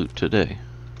kinds of loot today.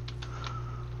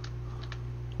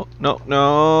 Oh, no,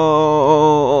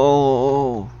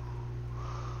 no.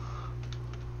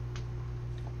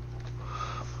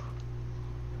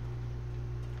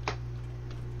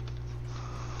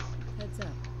 Heads up.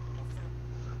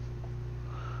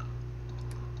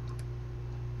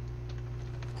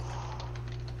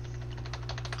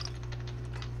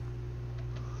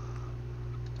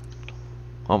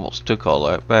 Almost took all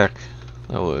that back.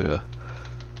 That would have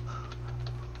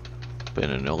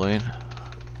been annoying. I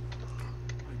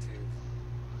too.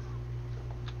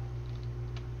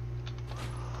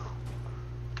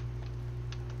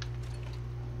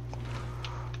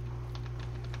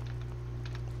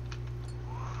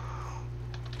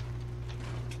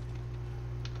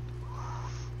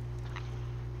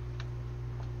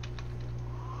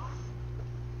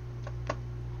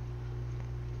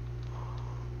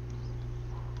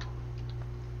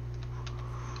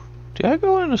 Did I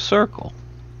go in a circle?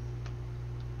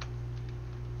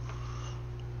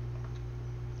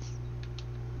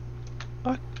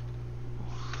 I,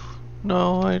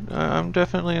 no, I'm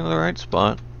definitely in the right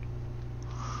spot.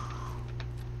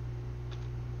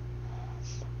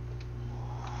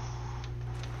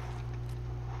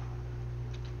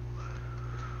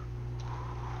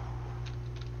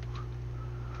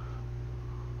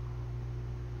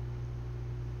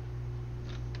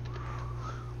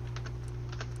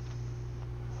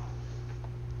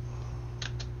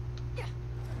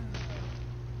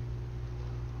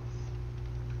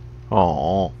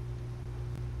 Oh.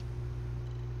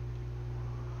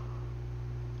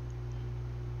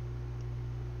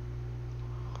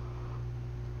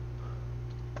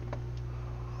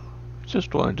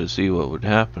 Just wanted to see what would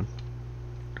happen.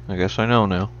 I guess I know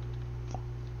now.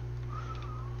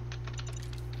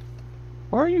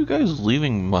 Why are you guys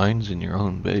leaving mines in your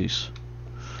own base?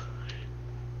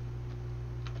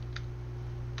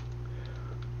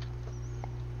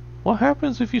 What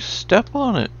happens if you step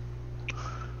on it?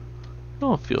 You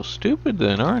don't feel stupid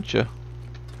then, aren't you?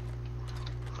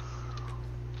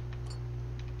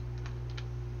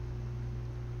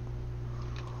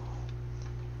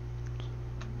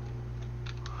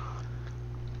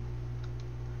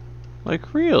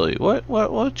 Like really,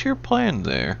 what's your plan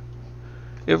there?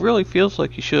 It really feels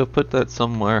like you should have put that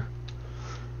somewhere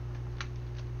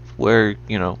where,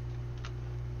 you know,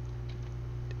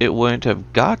 it wouldn't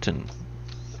have gotten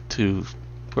to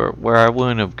where I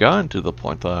wouldn't have gotten to the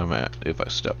point that I'm at if I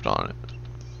stepped on it.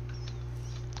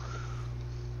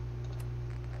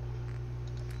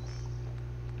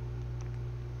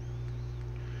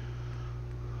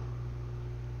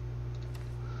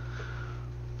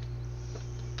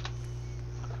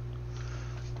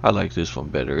 I like this one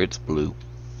better. It's blue.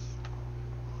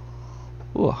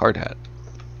 Ooh, a hard hat.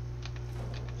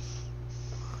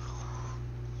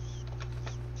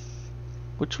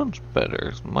 Which one's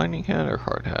better? Mining hat or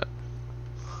hard hat?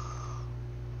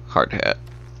 Hard hat.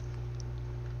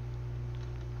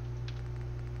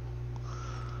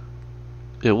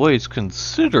 It weighs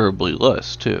considerably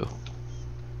less too.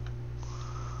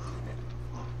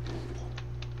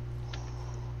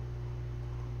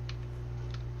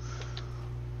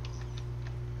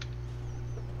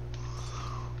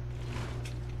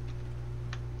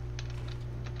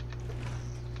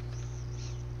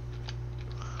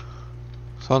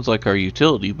 Sounds like our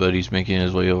utility buddy's making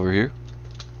his way over here.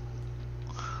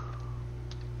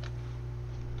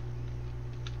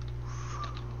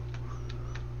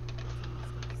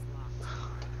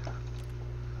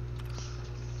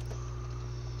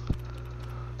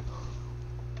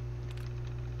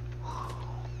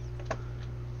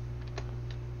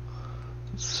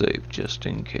 Let's save just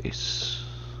in case.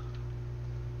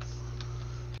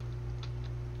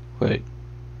 Wait.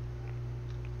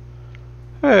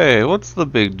 Hey, what's the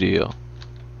big deal?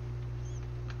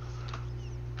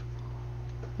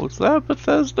 What's that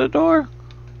Bethesda door?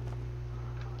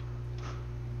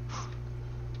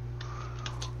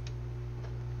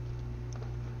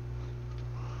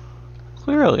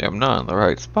 Clearly I'm not in the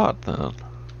right spot then.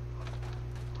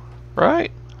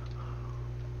 Right?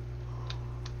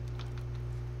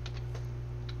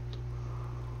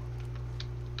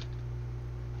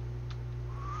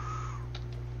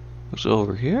 It's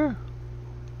over here?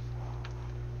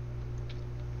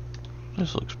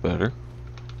 This looks better.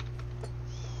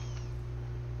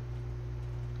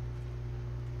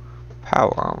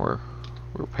 Power armor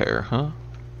repair, huh?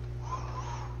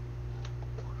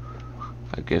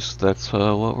 I guess that's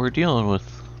what we're dealing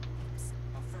with.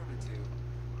 Affirmative.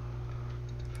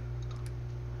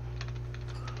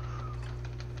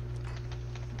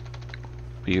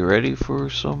 Be ready for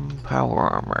some power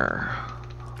armor.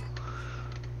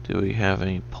 Do we have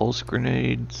any pulse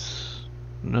grenades?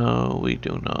 No, we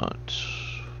do not.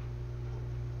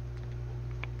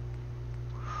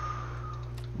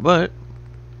 But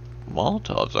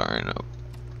Molotovs aren't a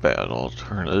bad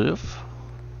alternative.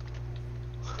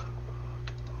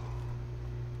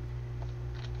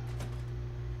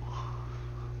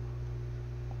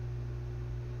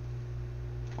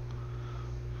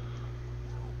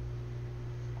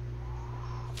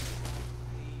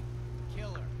 The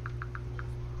killer.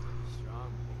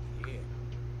 Strong big hit.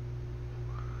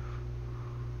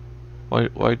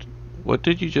 What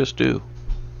did you just do?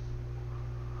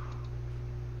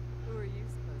 Who are you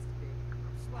supposed to be?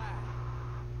 Slag.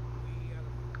 We are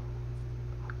the fools.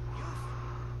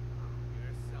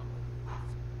 You're someone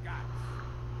who's guts.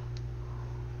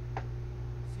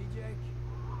 See, Jake?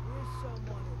 You're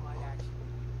someone who might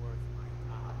actually be worth my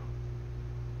time.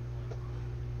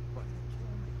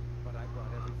 But I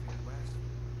brought everything west.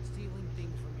 Stealing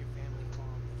things from your family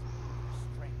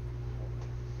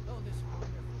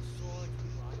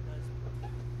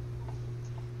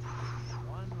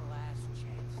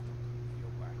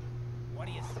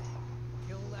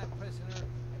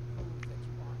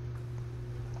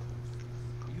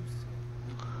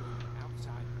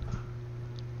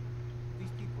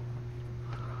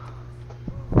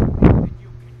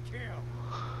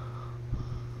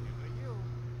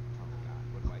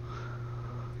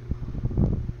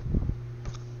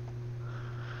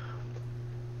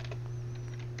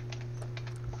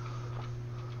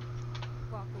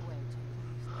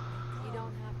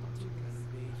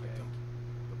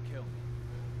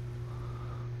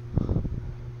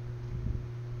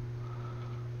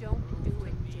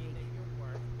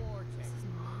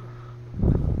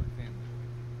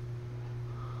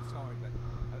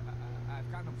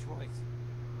got no choice.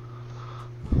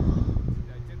 I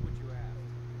did what you asked.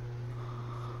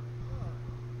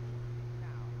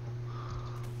 Now.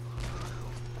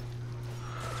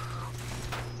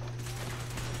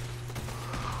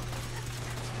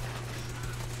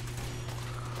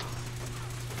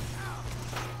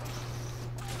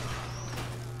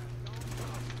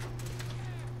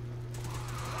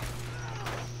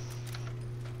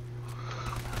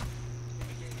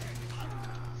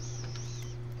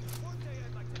 One day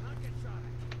I'd like to not get shot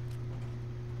at.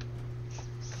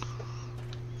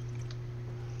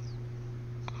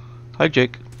 Hi,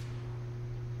 Jake.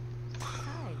 Hi.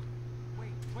 Wait,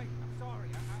 I'm sorry.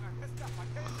 I messed up. I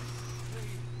can't.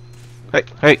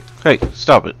 Please. Hey,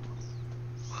 stop it.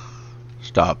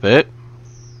 Stop it.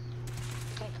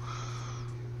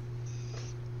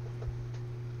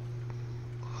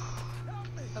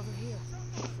 Over here.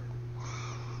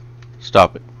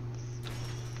 Stop it.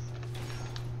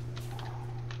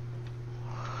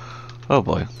 Oh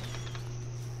boy.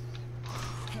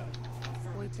 Hey.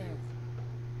 Wait there.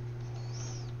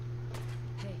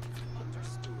 Hey.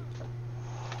 Understood.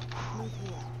 Move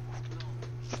here.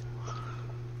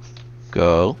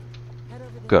 Go. Head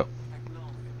over there. Go.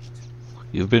 Acknowledged.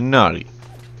 You've been naughty.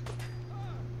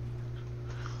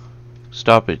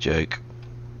 Stop it, Jake.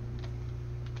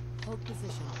 Hold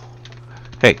position.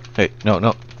 Hey, no.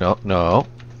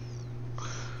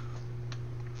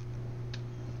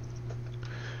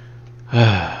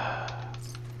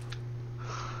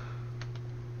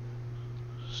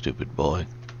 Stupid boy.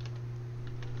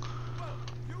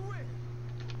 You win.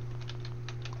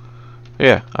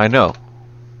 Yeah, I know.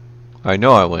 I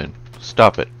know I win.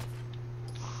 Stop it.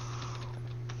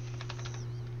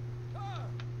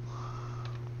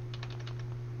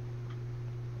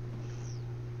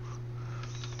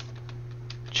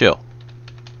 Chill.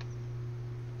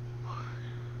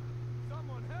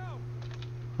 Someone help.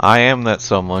 I am that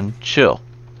someone. Chill.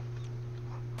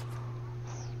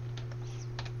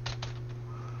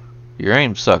 Your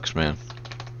aim sucks, man.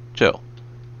 Chill.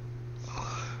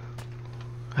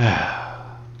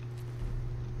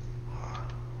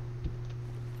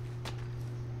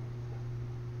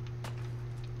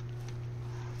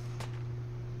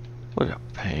 What a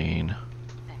pain.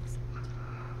 Excellent.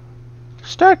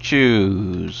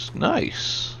 Statues!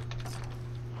 Nice.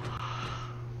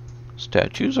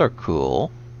 Statues are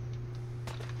cool.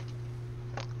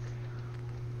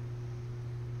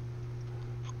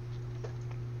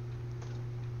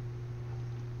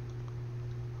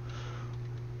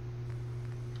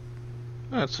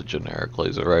 That's a generic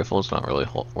laser rifle. It's not really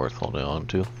worth holding on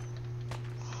to.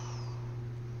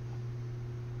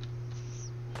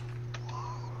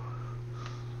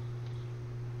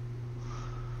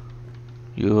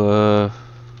 You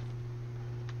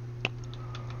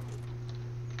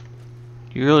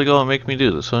really gonna make me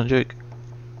do this, huh, Jake?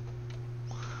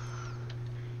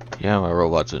 Yeah, my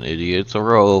robot's an idiot. It's a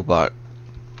robot.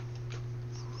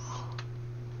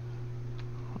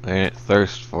 And it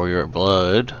thirsts for your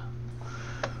blood.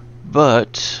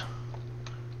 But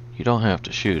you don't have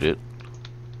to shoot it.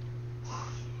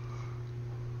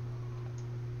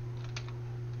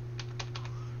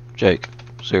 Jake,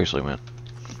 seriously, man.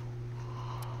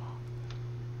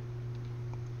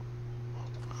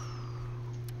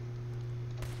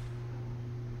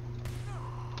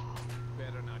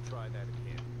 Better not try that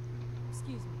again.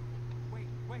 Excuse me. Wait,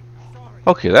 I'm sorry.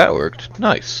 Okay, that worked.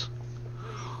 Nice. Please.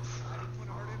 I didn't want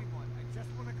to hurt anyone. I just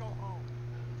want to go home.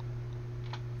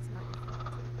 It's not your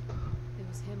fault. It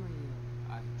was him or you.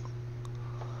 I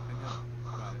know,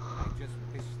 but I just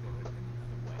wish there had been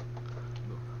another way.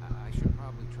 Look, I should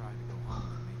probably try to go home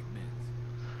and make amends.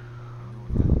 I know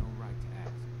I've got no right to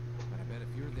ask, but I bet if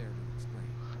you're there to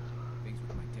explain, things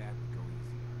with my dad would go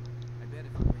easy. I bet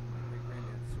if you bring my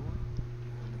great-granddad's sword,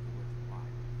 he'll make it worth your while.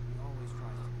 He always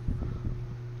tries to be fair to me.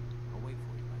 I'll wait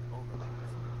for you by the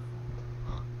overpass on the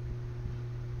phone.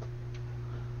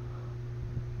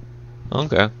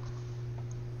 Okay.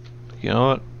 You know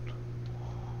what?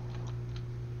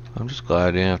 I'm just glad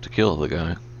I didn't have to kill the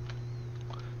guy.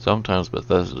 Sometimes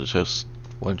Bethesda just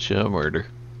wants you to murder.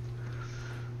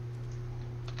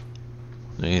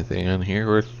 Anything in here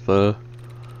worth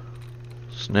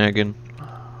snagging? There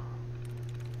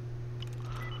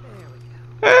we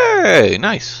go. Hey,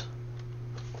 nice.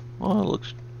 Well, it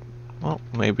looks. Well,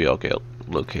 maybe I'll get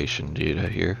location data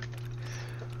here.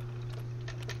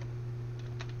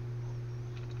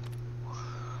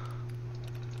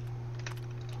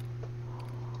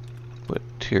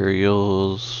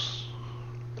 Materials.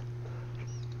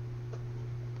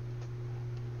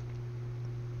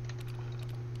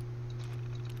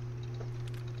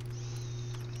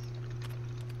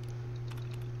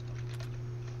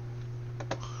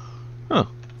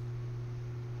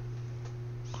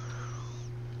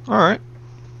 Alright.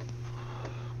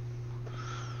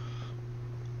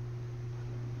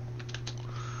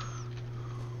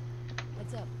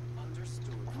 Heads up.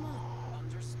 Understood. Come on.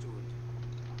 Understood.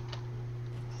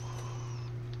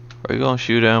 Are you gonna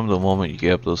shoot at him the moment you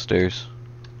get up those stairs?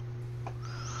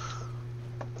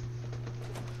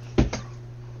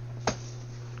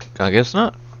 I guess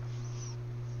not.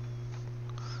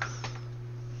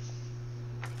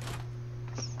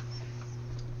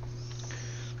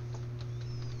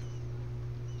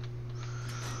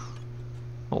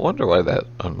 I wonder why that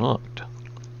unlocked.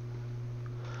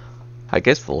 I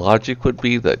guess the logic would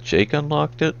be that Jake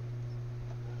unlocked it.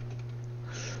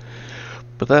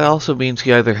 But that also means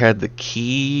he either had the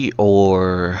key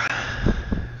or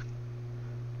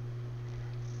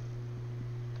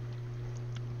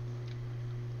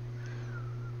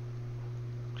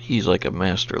he's like a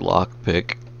master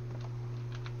lockpick.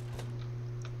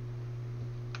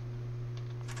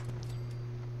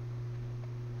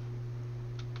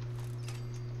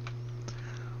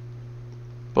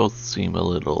 Both seem a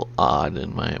little odd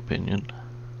in my opinion.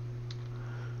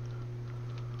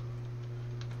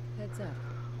 Heads up.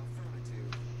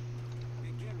 Affirmative.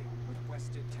 Beginning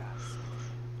requested task.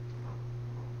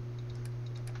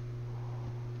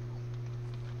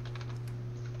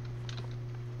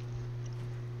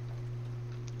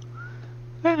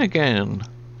 Then again,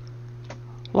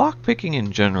 lockpicking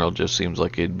in general just seems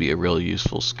like it'd be a really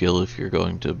useful skill if you're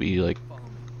going to be like, Follow me.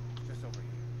 Just over here.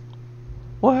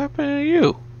 what happened to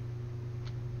you?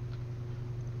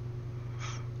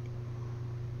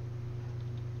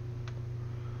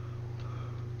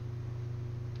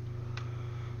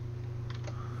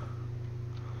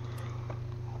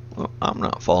 Well, I'm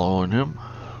not following him.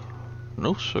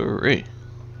 No siree.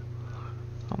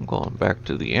 I'm going back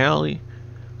to the alley,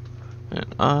 and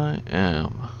I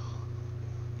am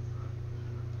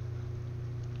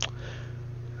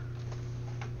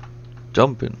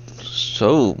dumping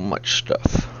so much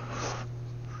stuff.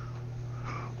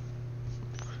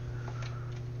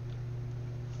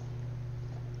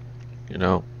 You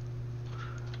know,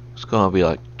 it's gonna be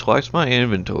like twice my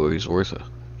inventory's worth of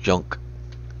junk,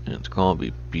 and it's gonna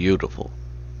be beautiful.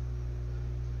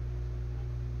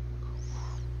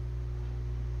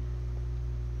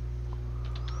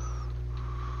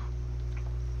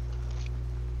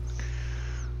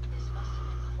 This must have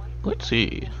been quite Let's see.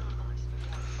 device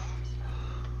before the bombs fell.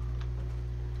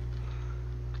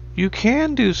 You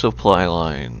can do supply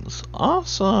lines.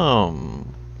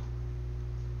 Awesome.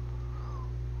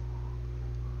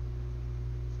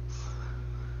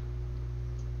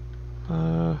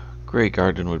 Grey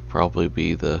Garden would probably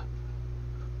be the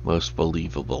most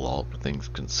believable, all things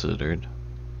considered.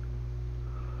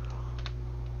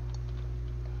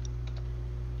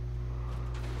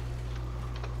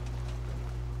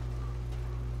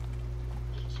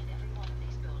 Each and every one of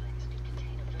these buildings could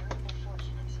contain a veritable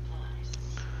fortune in supplies.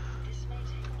 This may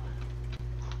take a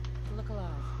while. Look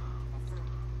alive. Affirmative.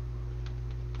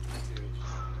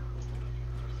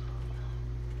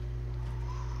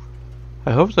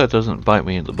 I hope that doesn't bite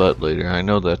me in the butt later. I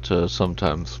know that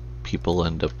sometimes people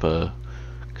end up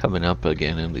coming up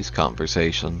again in these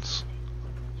conversations.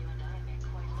 You and I make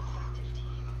quite an effective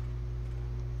team.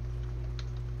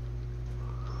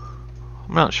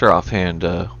 I'm not sure offhand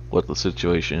what the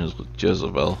situation is with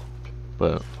Jezebel,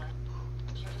 but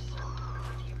Pleasure to serve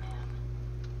with you, ma'am.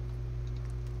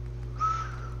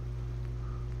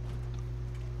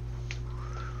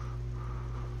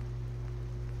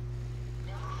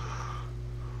 Never fear.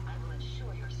 I will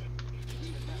ensure your safety to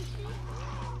the best of my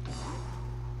ability.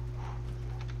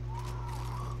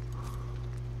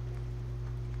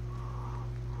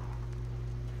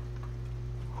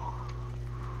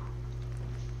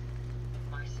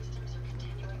 My systems are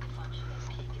continuing to function at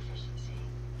peak efficiency.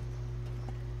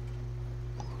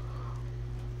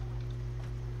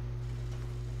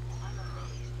 I'm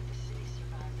amazed that the city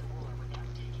survived the war without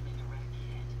taking a direct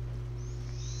hit.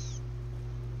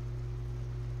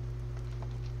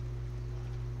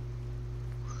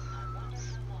 I wonder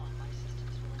how long my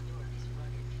systems will endure these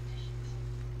rugged conditions.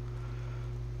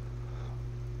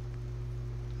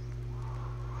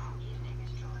 Evening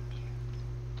is drawing near.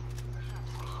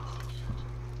 Perhaps we should seek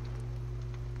shelter.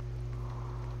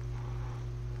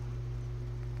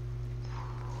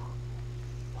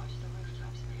 Watch the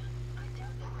rooftops, man. I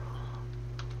doubt they burn long.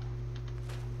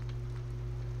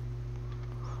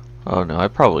 oh no, I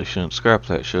probably shouldn't scrap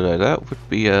that, should I? That would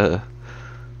be a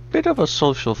bit of a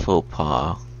social faux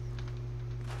pas.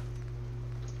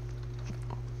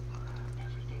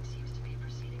 Everything seems to be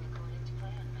proceeding according to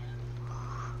plan, man.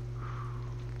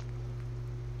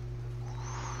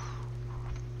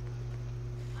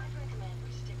 I'd recommend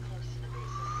we stick close to the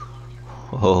base of the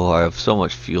Oh, I have so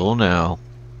much fuel now.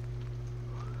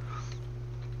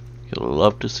 You'll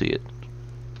love to see it.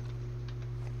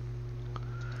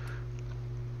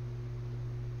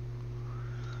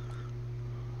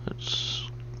 It's...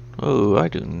 Oh, I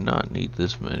do not need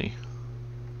this many.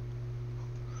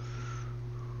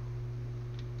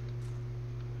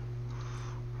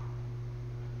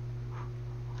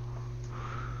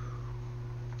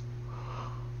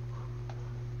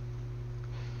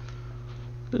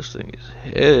 This thing is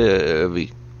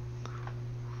heavy.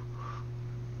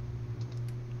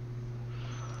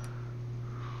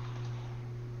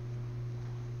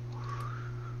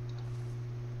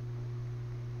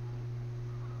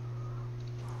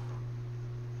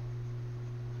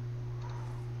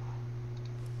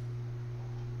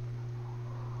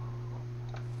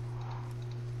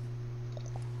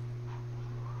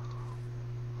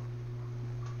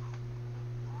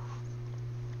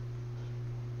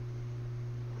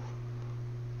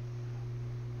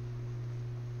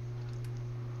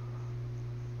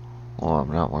 Oh,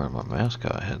 I'm not wearing my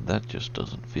mascot head. That just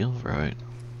doesn't feel right.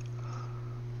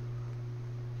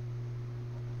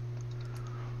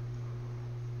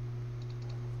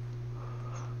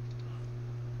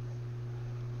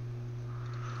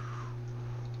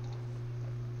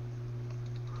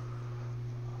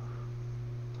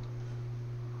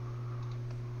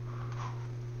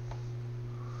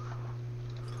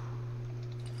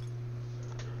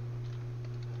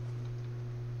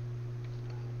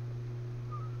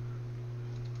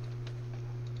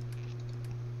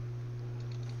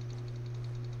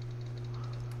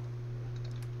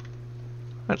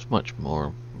 That's much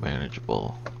more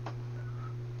manageable.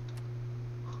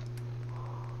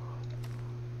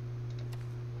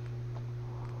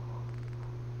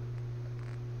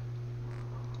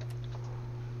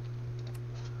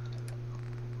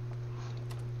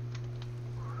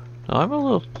 Now, I'm a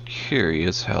little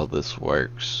curious how this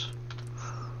works.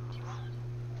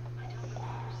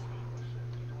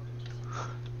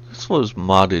 This was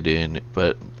modded in,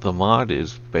 but the mod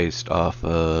is based off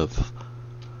of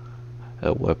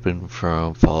a weapon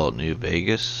from Fallout New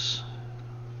Vegas.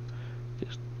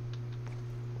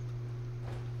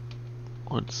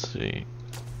 Let's see.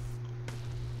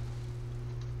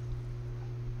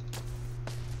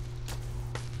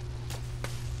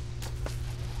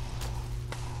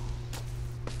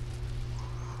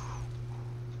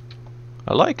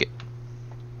 I like it.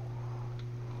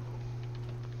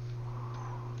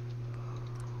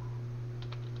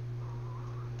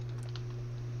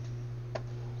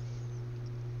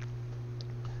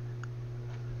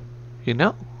 You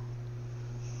know,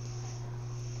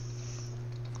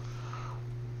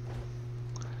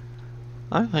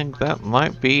 I think that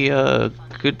might be a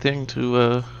good thing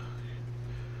to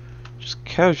just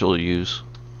casual use.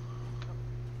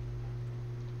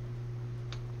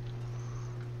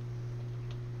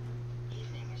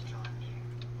 Evening is drawing near.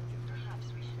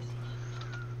 Perhaps we should see.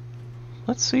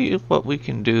 Let's see what we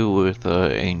can do with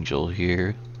Angel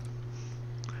here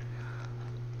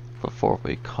before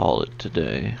we call it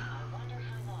today. I wonder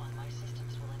how long my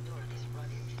systems will endure these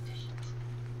rugged conditions.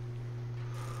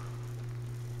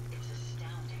 It's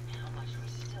astounding how much we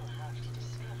still have to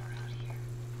discover out here.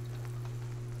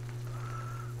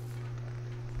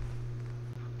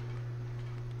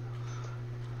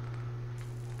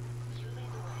 You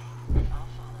lead the way, and I'll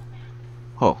follow, man.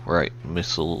 Oh, right,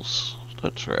 missiles.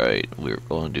 That's right, we're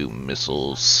going to do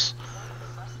missiles. One of the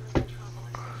bustling metropolis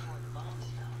before the bombs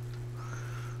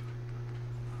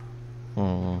fell.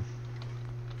 Hmm.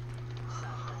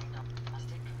 South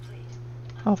diagnostic complete.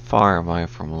 How far am I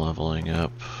from leveling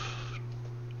up?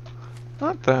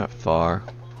 Not that far.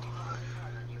 Won't be falling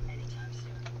apart on you anytime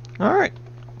soon. Alright,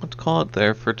 let's call it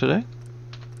there for today.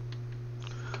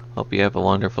 Hope you have a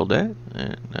wonderful day,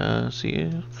 and see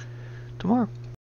you tomorrow.